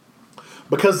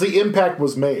because the impact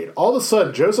was made. All of a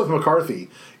sudden, Joseph McCarthy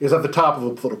is at the top of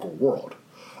the political world.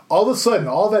 All of a sudden,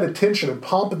 all that attention and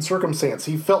pomp and circumstance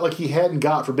he felt like he hadn't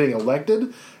got for being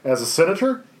elected as a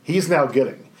senator, he's now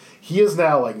getting. He is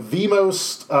now like the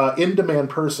most in-demand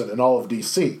person in all of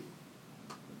D.C.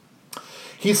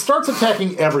 He starts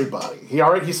attacking everybody.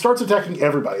 He starts attacking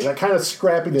everybody. That kind of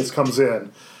scrappiness comes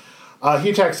in.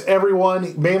 He attacks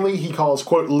everyone. Mainly, he calls,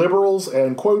 quote, liberals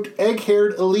and, quote,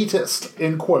 egg-haired elitist,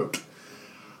 end quote.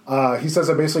 He says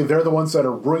that basically they're the ones that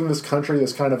are ruining this country,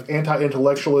 this kind of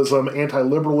anti-intellectualism,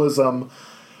 anti-liberalism.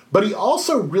 But he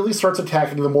also really starts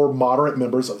attacking the more moderate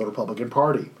members of the Republican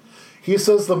Party. He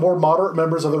says the more moderate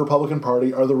members of the Republican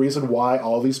Party are the reason why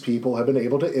all these people have been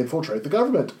able to infiltrate the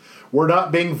government. We're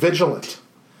not being vigilant.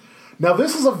 Now,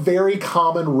 this is a very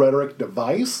common rhetoric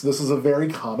device. This is a very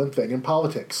common thing in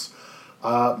politics.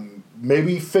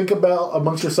 Maybe think about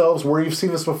amongst yourselves where you've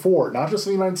seen this before, not just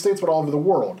in the United States, but all over the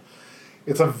world.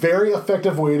 It's a very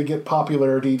effective way to get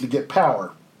popularity, to get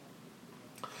power.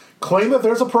 Claim that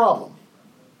there's a problem,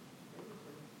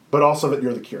 but also that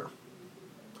you're the cure.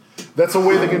 That's a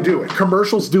way they can do it.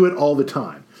 Commercials do it all the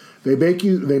time. They make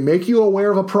you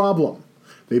aware of a problem.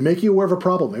 They make you aware of a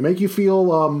problem. They make you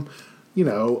feel,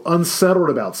 unsettled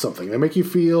about something. They make you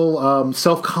feel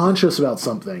self-conscious about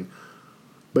something.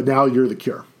 But now you're the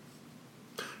cure.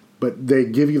 But they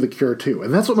give you the cure too.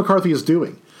 And that's what McCarthy is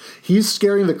doing. He's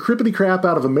scaring the crippity crap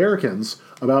out of Americans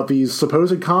about these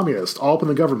supposed communists all up in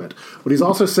the government. But he's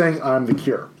also saying, I'm the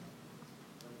cure.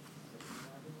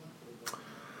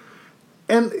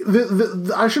 And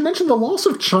I should mention the loss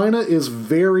of China is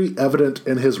very evident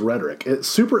in his rhetoric. It's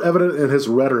super evident in his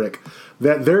rhetoric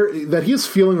that he is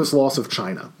feeling this loss of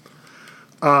China.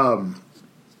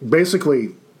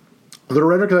 Basically, the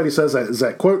rhetoric that he says is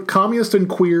that, quote, communists and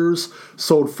queers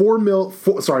sold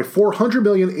 400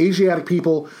 million Asiatic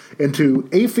people into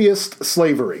atheist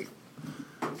slavery.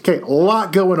 Okay, a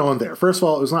lot going on there. First of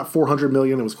all, it was not 400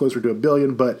 million, it was closer to a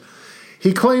billion, but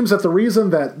he claims that the reason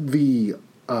that the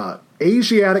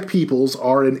Asiatic peoples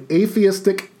are in atheist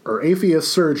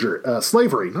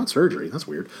slavery, not surgery, that's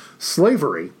weird,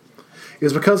 slavery,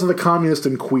 is because of the communists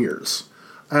and queers.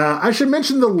 I should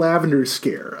mention the Lavender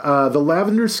Scare. The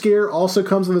Lavender Scare also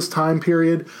comes in this time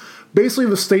period. Basically,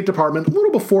 the State Department, a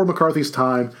little before McCarthy's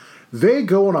time, they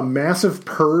go on a massive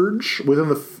purge within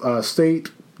the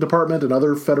State Department and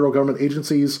other federal government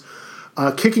agencies,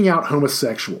 kicking out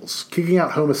homosexuals.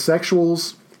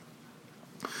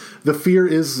 The fear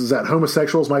is that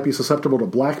homosexuals might be susceptible to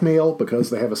blackmail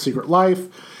because they have a secret life.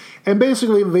 And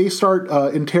basically, they start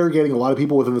interrogating a lot of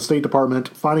people within the State Department,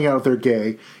 finding out if they're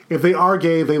gay. If they are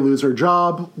gay, they lose their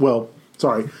job. You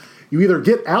either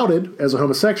get outed as a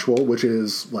homosexual, which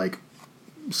is like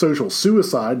social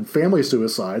suicide, family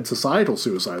suicide, societal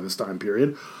suicide in this time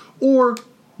period, or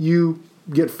you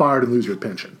get fired and lose your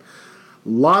pension. A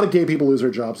lot of gay people lose their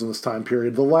jobs in this time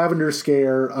period. The Lavender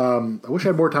Scare, I wish I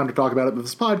had more time to talk about it, but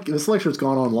this lecture's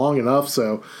gone on long enough,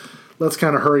 so let's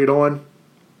kind of hurry it on.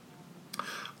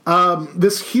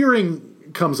 This hearing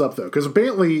comes up, though, because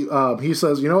apparently he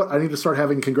says, you know what, I need to start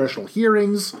having congressional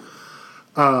hearings.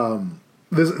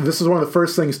 This is one of the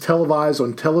first things televised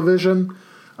on television.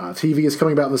 TV is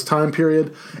coming about in this time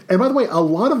period. And by the way, a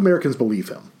lot of Americans believe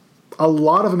him.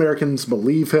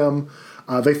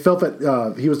 They felt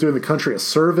that he was doing the country a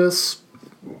service.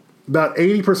 About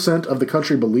 80% of the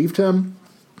country believed him.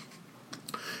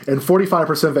 And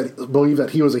 45% that believed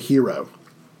that he was a hero.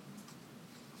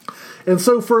 And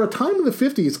so for a time in the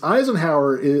 50s,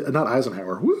 Eisenhower is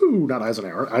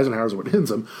what hits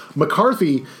him.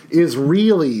 McCarthy is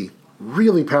really,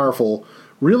 really powerful,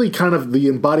 really kind of the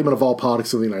embodiment of all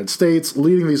politics in the United States,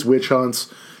 leading these witch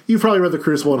hunts. You've probably read The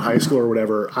Crucible in high school or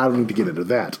whatever. I don't need to get into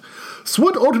that. So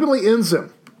what ultimately ends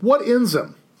him? What ends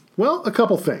him? Well, a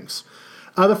couple things.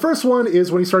 The first one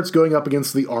is when he starts going up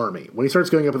against the army. When he starts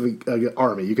going up against the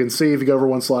army, you can see, if you go over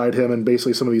one slide, him and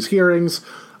basically some of these hearings.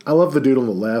 I love the dude on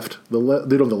the left. The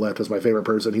dude on the left is my favorite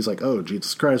person. He's like, oh,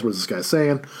 Jesus Christ, what is this guy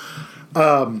saying?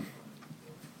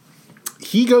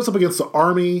 He goes up against the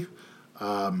army.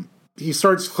 He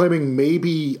starts claiming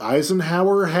maybe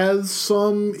Eisenhower has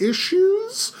some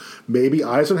issues. Maybe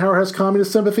Eisenhower has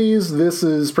communist sympathies. This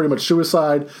is pretty much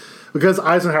suicide because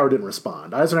Eisenhower didn't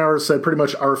respond. Eisenhower said pretty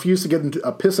much, I refuse to get into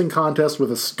a pissing contest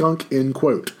with a skunk, end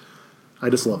quote. I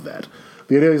just love that.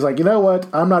 The idea is like, you know what?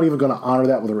 I'm not even going to honor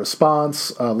that with a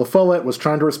response. La Follette was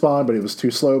trying to respond, but he was too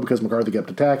slow because McCarthy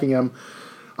kept attacking him.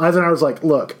 Eisenhower's like,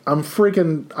 look, I'm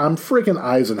freaking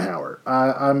Eisenhower.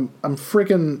 I'm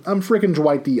freaking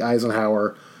Dwight D.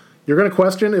 Eisenhower. You're going to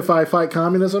question if I fight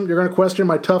communism? You're going to question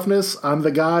my toughness? I'm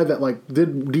the guy that, like,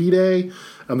 did D-Day.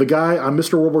 I'm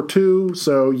Mr. World War II,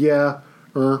 so yeah.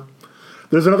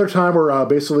 There's another time where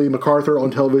basically MacArthur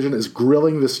on television is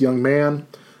grilling this young man.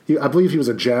 I believe he was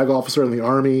a JAG officer in the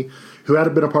Army who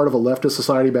had been a part of a leftist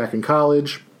society back in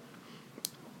college.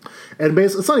 And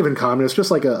basically, it's not even communist,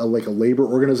 just like a labor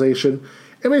organization.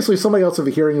 And basically somebody else at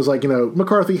the hearing is like,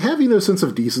 McCarthy, have you no sense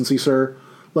of decency, sir?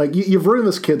 Like, you've ruined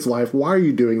this kid's life. Why are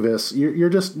you doing this? Have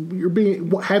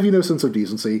you no sense of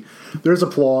decency? There's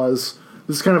applause.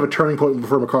 This is kind of a turning point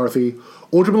for McCarthy.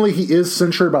 Ultimately, he is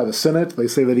censured by the Senate. They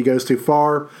say that he goes too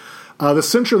far. The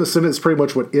censure of the Senate is pretty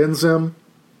much what ends him.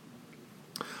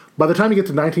 By the time you get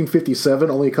to 1957,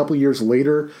 only a couple of years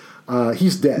later,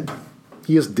 he's dead.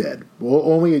 He is dead. Well,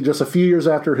 only just a few years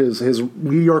after his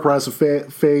meteoric rise of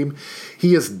fame,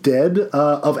 he is dead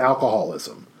of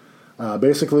alcoholism.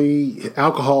 Basically,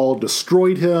 alcohol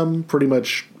destroyed him pretty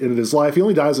much in his life. He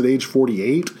only dies at age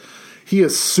 48. He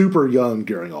is super young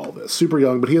during all this. Super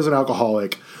young, but he is an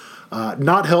alcoholic.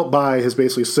 Not helped by his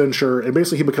basically censure, and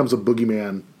basically he becomes a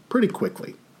boogeyman pretty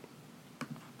quickly.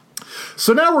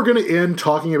 So now we're going to end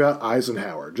talking about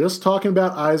Eisenhower. Just talking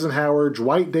about Eisenhower,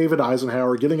 Dwight David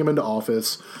Eisenhower, getting him into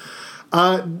office.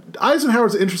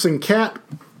 Eisenhower's an interesting cat.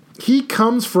 He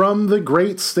comes from the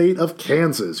great state of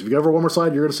Kansas. If you go over one more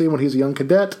slide, you're going to see him when he's a young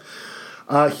cadet.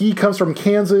 He comes from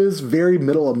Kansas, very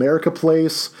middle America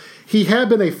place. He had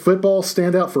been a football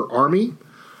standout for Army,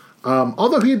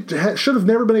 although he should have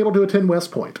never been able to attend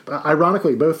West Point.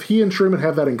 Ironically, both he and Truman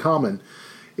have that in common,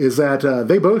 is that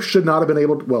they both should not have been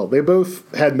able to, well, they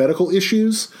both had medical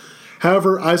issues.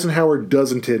 However, Eisenhower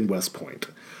does attend West Point.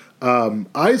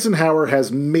 Eisenhower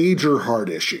has major heart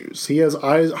issues. He has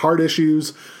heart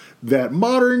issues that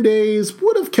modern days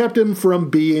would have kept him from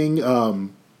being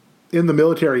in the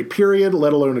military period,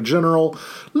 let alone a general,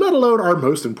 let alone our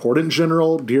most important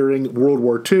general during World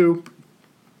War II.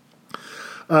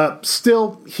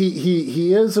 Still,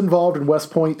 he is involved in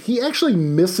West Point. He actually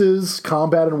misses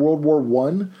combat in World War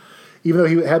I. Even though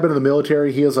he had been in the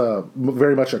military, he is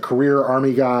very much a career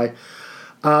Army guy.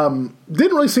 Didn't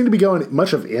really seem to be going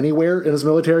much of anywhere in his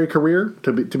military career,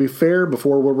 to be fair,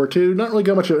 before World War II. Not really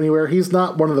going much of anywhere. He's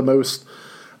not one of the most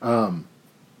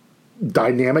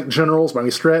dynamic generals by any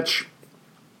stretch.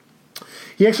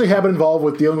 He actually had been involved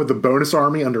with dealing with the bonus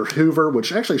army under Hoover,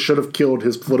 which actually should have killed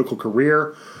his political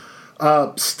career.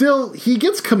 Still, he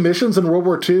gets commissions in World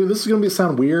War II. This is going to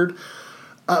sound weird,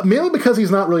 mainly because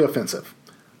he's not really offensive.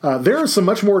 There are some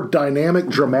much more dynamic,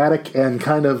 dramatic, and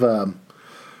kind of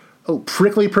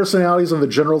prickly personalities of the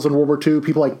generals in World War II.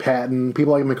 People like Patton,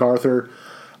 people like MacArthur.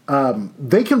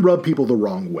 They can rub people the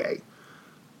wrong way.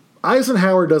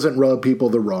 Eisenhower doesn't rub people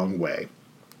the wrong way.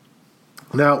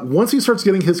 Now, once he starts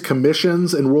getting his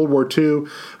commissions in World War II,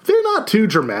 they're not too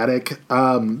dramatic.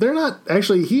 They're not,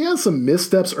 actually, he has some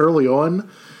missteps early on.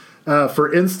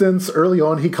 For instance, early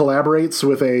on, he collaborates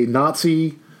with a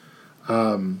Nazi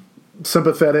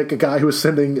sympathetic, a guy who was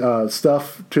sending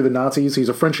stuff to the Nazis. He's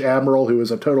a French admiral who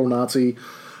is a total Nazi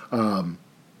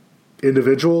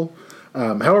individual.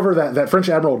 However, that French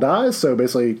admiral dies, so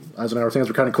basically Eisenhower's hands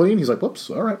were kind of clean. He's like, whoops,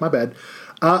 all right, my bad.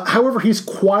 However, he's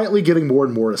quietly getting more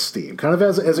and more esteem. Kind of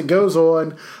as it goes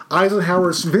on,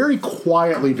 Eisenhower's very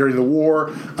quietly during the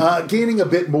war gaining a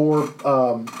bit more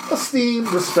esteem,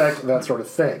 respect, that sort of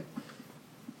thing.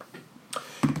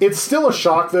 It's still a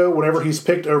shock, though, whenever he's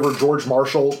picked over George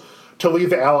Marshall to lead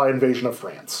the Allied invasion of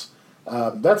France.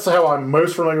 That's how I'm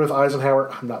most familiar with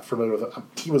Eisenhower. I'm not familiar with it.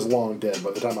 He was long dead by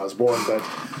the time I was born, but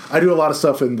I do a lot of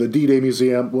stuff in the D-Day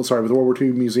Museum, with the World War II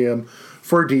Museum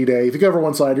for D-Day. If you go over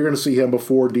one side, you're going to see him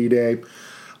before D-Day.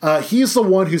 He's the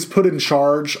one who's put in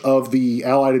charge of the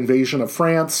Allied invasion of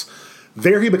France.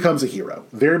 There he becomes a hero.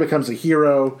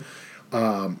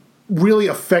 Really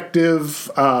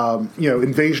effective,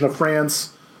 invasion of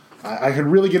France. I could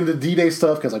really get into D-Day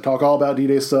stuff because I talk all about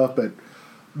D-Day stuff, but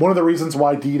One of the reasons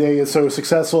why D-Day is so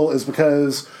successful is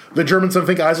because the Germans don't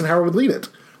think Eisenhower would lead it.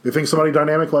 They think somebody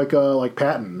dynamic like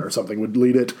Patton or something would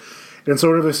lead it. And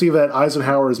so when they see that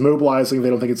Eisenhower is mobilizing, they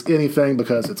don't think it's anything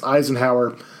because it's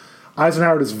Eisenhower.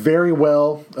 Eisenhower does very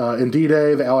well in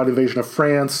D-Day, the Allied invasion of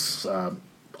France,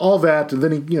 all that, and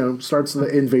then he starts the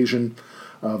invasion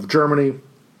of Germany.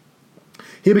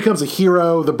 He becomes a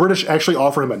hero. The British actually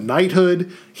offer him a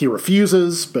knighthood. He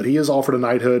refuses, but he is offered a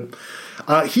knighthood.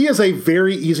 He is a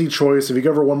very easy choice, if you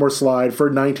go over one more slide, for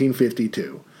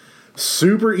 1952.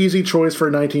 Super easy choice for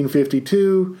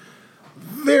 1952.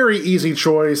 Very easy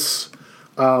choice.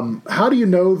 How do you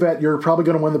know that you're probably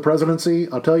going to win the presidency?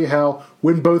 I'll tell you how.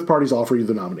 When both parties offer you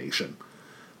the nomination.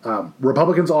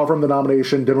 Republicans offer him the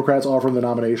nomination. Democrats offer him the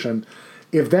nomination.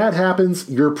 If that happens,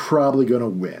 you're probably going to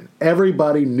win.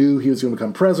 Everybody knew he was going to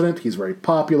become president. He's very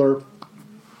popular.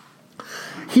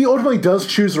 He ultimately does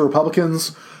choose the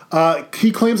Republicans.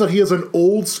 He claims that he is an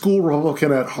old school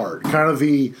Republican at heart. Kind of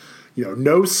the,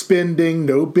 no spending,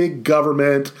 no big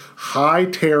government, high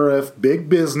tariff, big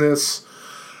business.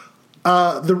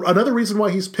 Another reason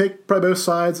why he's picked by both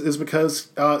sides is because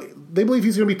they believe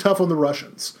he's going to be tough on the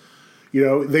Russians.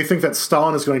 They think that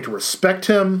Stalin is going to respect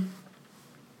him.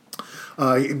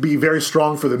 He'd be very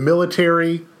strong for the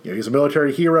military. He's a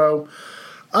military hero.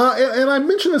 And I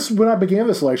mentioned this when I began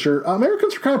this lecture.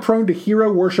 Americans are kind of prone to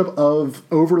hero worship of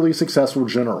overly successful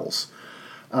generals.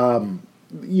 I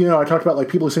talked about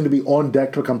people who seem to be on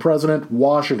deck to become president.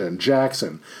 Washington,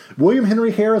 Jackson, William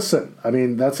Henry Harrison. I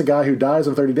mean, that's a guy who dies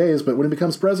in 30 days, but when he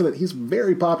becomes president, he's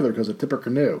very popular because of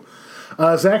Tippecanoe.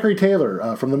 Zachary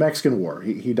Taylor from the Mexican War.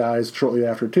 He dies shortly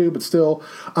after, too, but still.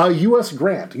 U.S.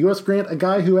 Grant. U.S. Grant, a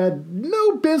guy who had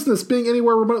no business being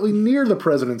anywhere remotely near the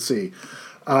presidency,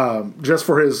 just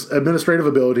for his administrative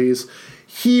abilities.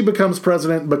 He becomes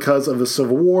president because of the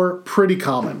Civil War. Pretty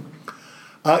common.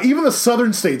 Even the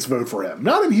southern states vote for him.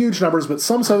 Not in huge numbers, but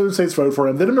some southern states vote for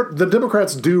him. The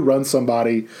Democrats do run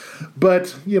somebody,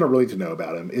 but you don't really need to know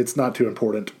about him. It's not too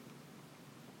important.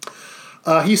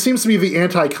 He seems to be the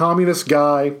anti-communist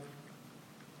guy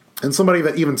and somebody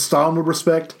that even Stalin would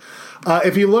respect.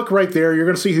 If you look right there, you're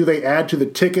going to see who they add to the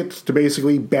ticket to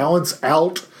basically balance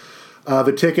out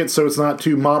the ticket so it's not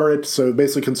too moderate, so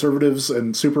basically conservatives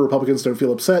and super Republicans don't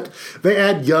feel upset. They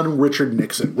add young Richard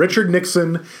Nixon. Richard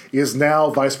Nixon is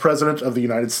now Vice President of the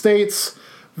United States.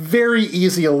 Very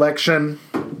easy election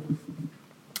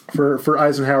for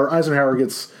Eisenhower. Eisenhower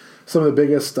gets some of the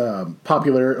biggest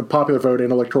popular vote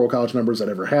and electoral college numbers that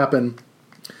ever happen.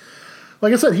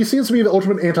 Like I said, he seems to be the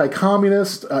ultimate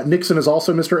anti-communist. Nixon is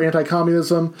also Mr.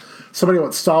 Anti-Communism. Somebody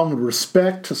that Stalin would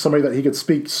respect, somebody that he could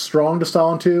speak strong to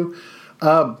Stalin to.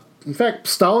 In fact,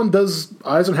 Stalin does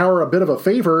Eisenhower a bit of a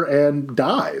favor and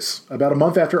dies about a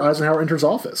month after Eisenhower enters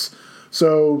office.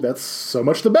 So that's so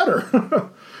much the better.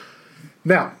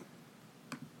 Now,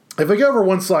 if we go over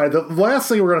one slide, the last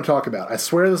thing we're going to talk about, I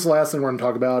swear this is the last thing we're going to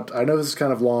talk about. I know this is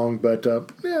kind of long, but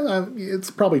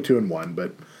it's probably 2 in 1,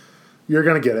 but you're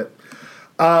going to get it.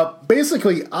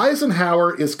 Basically,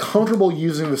 Eisenhower is comfortable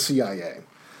using the CIA.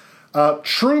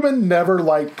 Truman never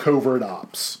liked covert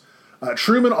ops.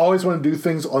 Truman always wanted to do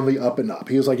things on the up and up.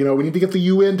 He was like, we need to get the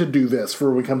UN to do this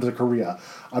before we come to Korea.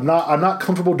 I'm not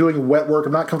comfortable doing wet work.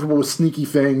 I'm not comfortable with sneaky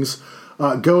things.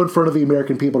 Go in front of the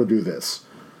American people to do this.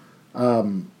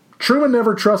 Truman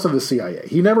never trusted the CIA.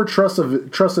 He never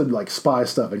trusted like spy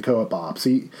stuff and co-op ops.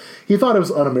 He thought it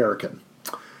was un-American.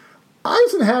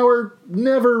 Eisenhower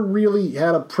never really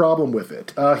had a problem with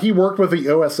it. He worked with the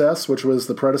OSS, which was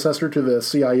the predecessor to the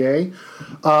CIA,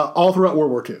 all throughout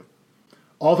World War II.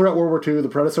 All throughout World War II, the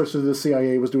predecessor to the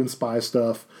CIA was doing spy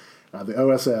stuff, the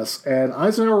OSS, and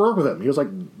Eisenhower worked with him. He was like,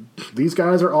 these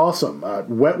guys are awesome.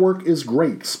 Wet work is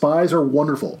great. Spies are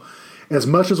wonderful, as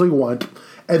much as we want.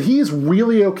 And he's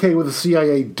really okay with the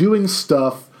CIA doing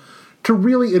stuff to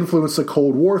really influence the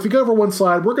Cold War. If you go over one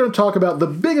slide, we're going to talk about the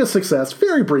biggest success,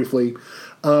 very briefly,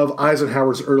 of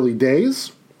Eisenhower's early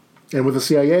days and with the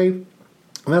CIA, and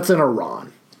that's in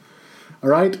Iran. All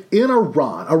right? In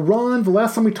Iran. Iran, the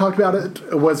last time we talked about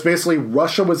it was basically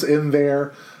Russia was in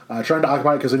there trying to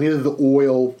occupy it because they needed the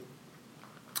oil.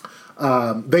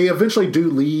 They eventually do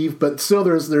leave, but still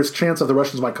there's chance that the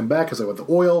Russians might come back because they want the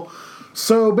oil.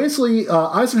 So basically,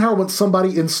 Eisenhower wants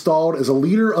somebody installed as a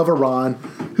leader of Iran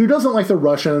who doesn't like the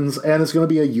Russians and is going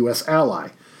to be a U.S. ally.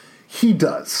 He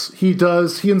does. He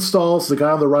installs the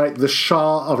guy on the right, the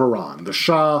Shah of Iran. The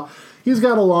Shah, he's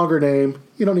got a longer name.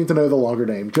 You don't need to know the longer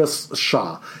name. Just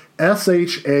Shah.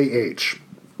 S-H-A-H.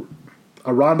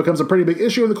 Iran becomes a pretty big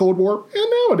issue in the Cold War, and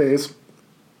nowadays.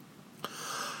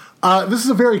 This is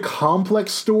a very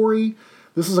complex story.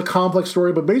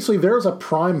 But basically there's a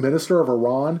prime minister of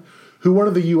Iran who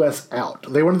wanted the U.S.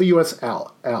 out. They wanted the U.S.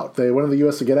 out. They wanted the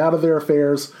U.S. to get out of their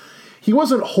affairs. He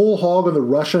wasn't whole hog on the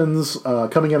Russians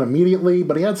coming in immediately,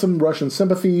 but he had some Russian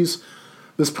sympathies.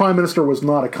 This prime minister was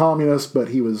not a communist, but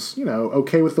he was,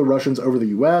 okay with the Russians over the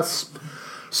U.S.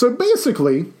 So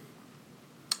basically,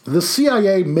 the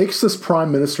CIA makes this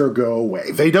prime minister go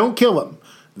away. They don't kill him.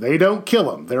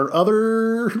 There are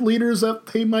other leaders that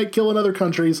they might kill in other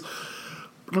countries.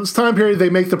 In this time period, they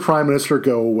make the prime minister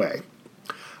go away.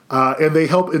 And they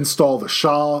help install the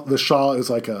Shah. The Shah is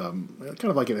like kind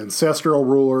of like an ancestral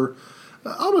ruler,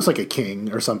 almost like a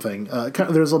king or something.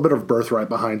 There's a bit of birthright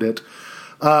behind it.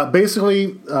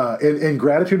 Basically, in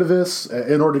gratitude to this,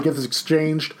 in order to get this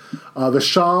exchanged, the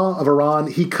Shah of Iran,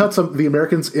 he cuts the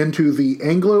Americans into the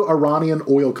Anglo-Iranian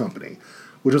Oil Company,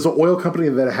 which is an oil company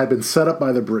that had been set up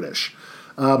by the British.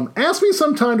 Ask me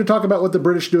sometime to talk about what the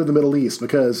British do in the Middle East,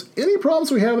 because any problems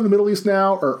we have in the Middle East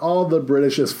now are all the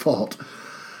British's fault.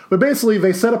 But basically,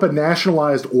 they set up a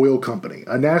nationalized oil company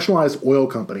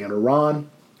in Iran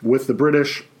with the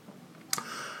British.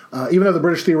 Even though the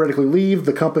British theoretically leave,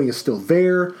 the company is still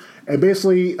there. And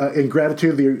basically, in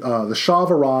gratitude, the Shah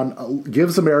of Iran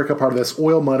gives America part of this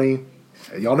oil money.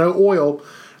 Y'all know oil.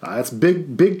 That's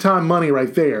big time money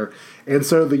right there. And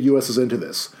so the U.S. is into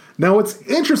this. Now, what's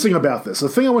interesting about this, the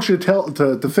thing I want you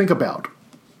to think about,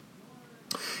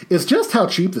 is just how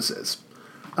cheap this is.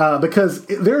 Because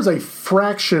there's a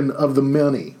fraction of the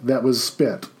money that was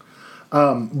spent.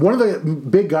 One of the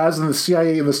big guys in the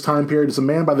CIA in this time period is a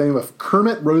man by the name of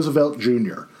Kermit Roosevelt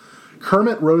Jr.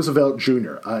 Kermit Roosevelt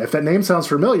Jr. If that name sounds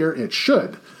familiar, it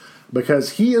should,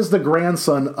 because he is the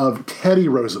grandson of Teddy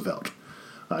Roosevelt.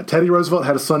 Teddy Roosevelt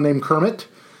had a son named Kermit,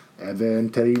 and then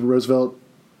Teddy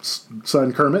Roosevelt's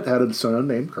son Kermit had a son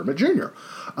named Kermit Jr.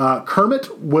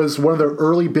 Kermit was one of the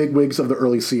early bigwigs of the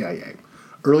early CIA.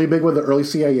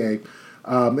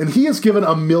 And he has given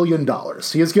 $1 million.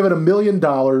 He has given $1 million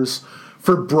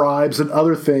for bribes and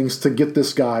other things to get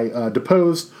this guy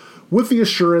deposed, with the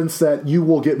assurance that you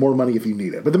will get more money if you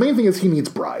need it. But the main thing is he needs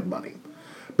bribe money.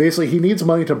 Basically, he needs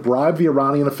money to bribe the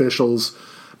Iranian officials,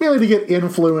 mainly to get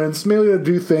influence, mainly to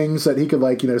do things that he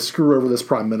could, screw over this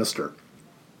prime minister.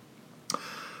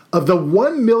 Of the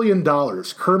 $1 million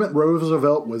Kermit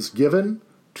Roosevelt was given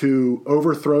to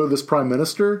overthrow this prime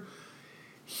minister,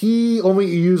 he only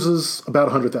uses about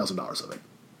 $100,000 of it.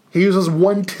 He uses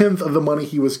 1/10 of the money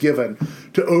he was given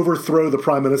to overthrow the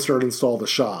prime minister and install the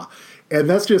Shah. And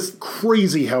that's just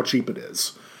crazy how cheap it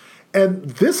is.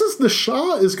 And the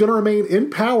Shah is going to remain in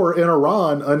power in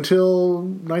Iran until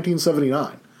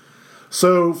 1979.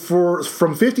 So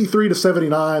from 53 to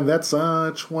 79, that's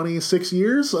 26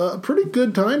 years, a pretty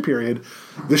good time period.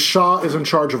 The Shah is in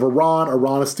charge of Iran.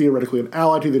 Iran is theoretically an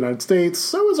ally to the United States.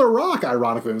 So is Iraq,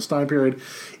 ironically, in this time period.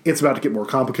 It's about to get more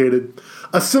complicated.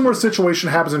 A similar situation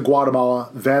happens in Guatemala.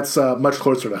 That's much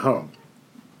closer to home.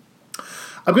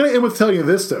 I'm going to end with telling you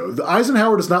this, though.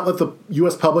 Eisenhower does not let the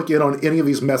U.S. public in on any of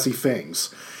these messy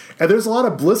things. And there's a lot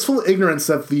of blissful ignorance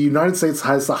that the United States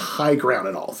has the high ground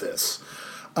in all this.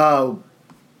 The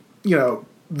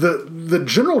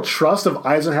general trust of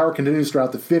Eisenhower continues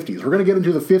throughout the 50s. We're going to get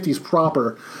into the 50s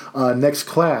proper next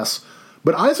class.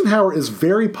 But Eisenhower is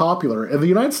very popular, and the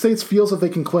United States feels that they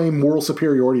can claim moral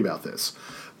superiority about this.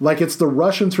 Like it's the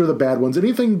Russians who are the bad ones.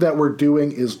 Anything that we're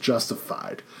doing is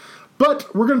justified.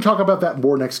 But we're going to talk about that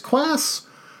more next class,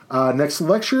 next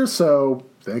lecture, so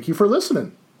thank you for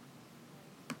listening.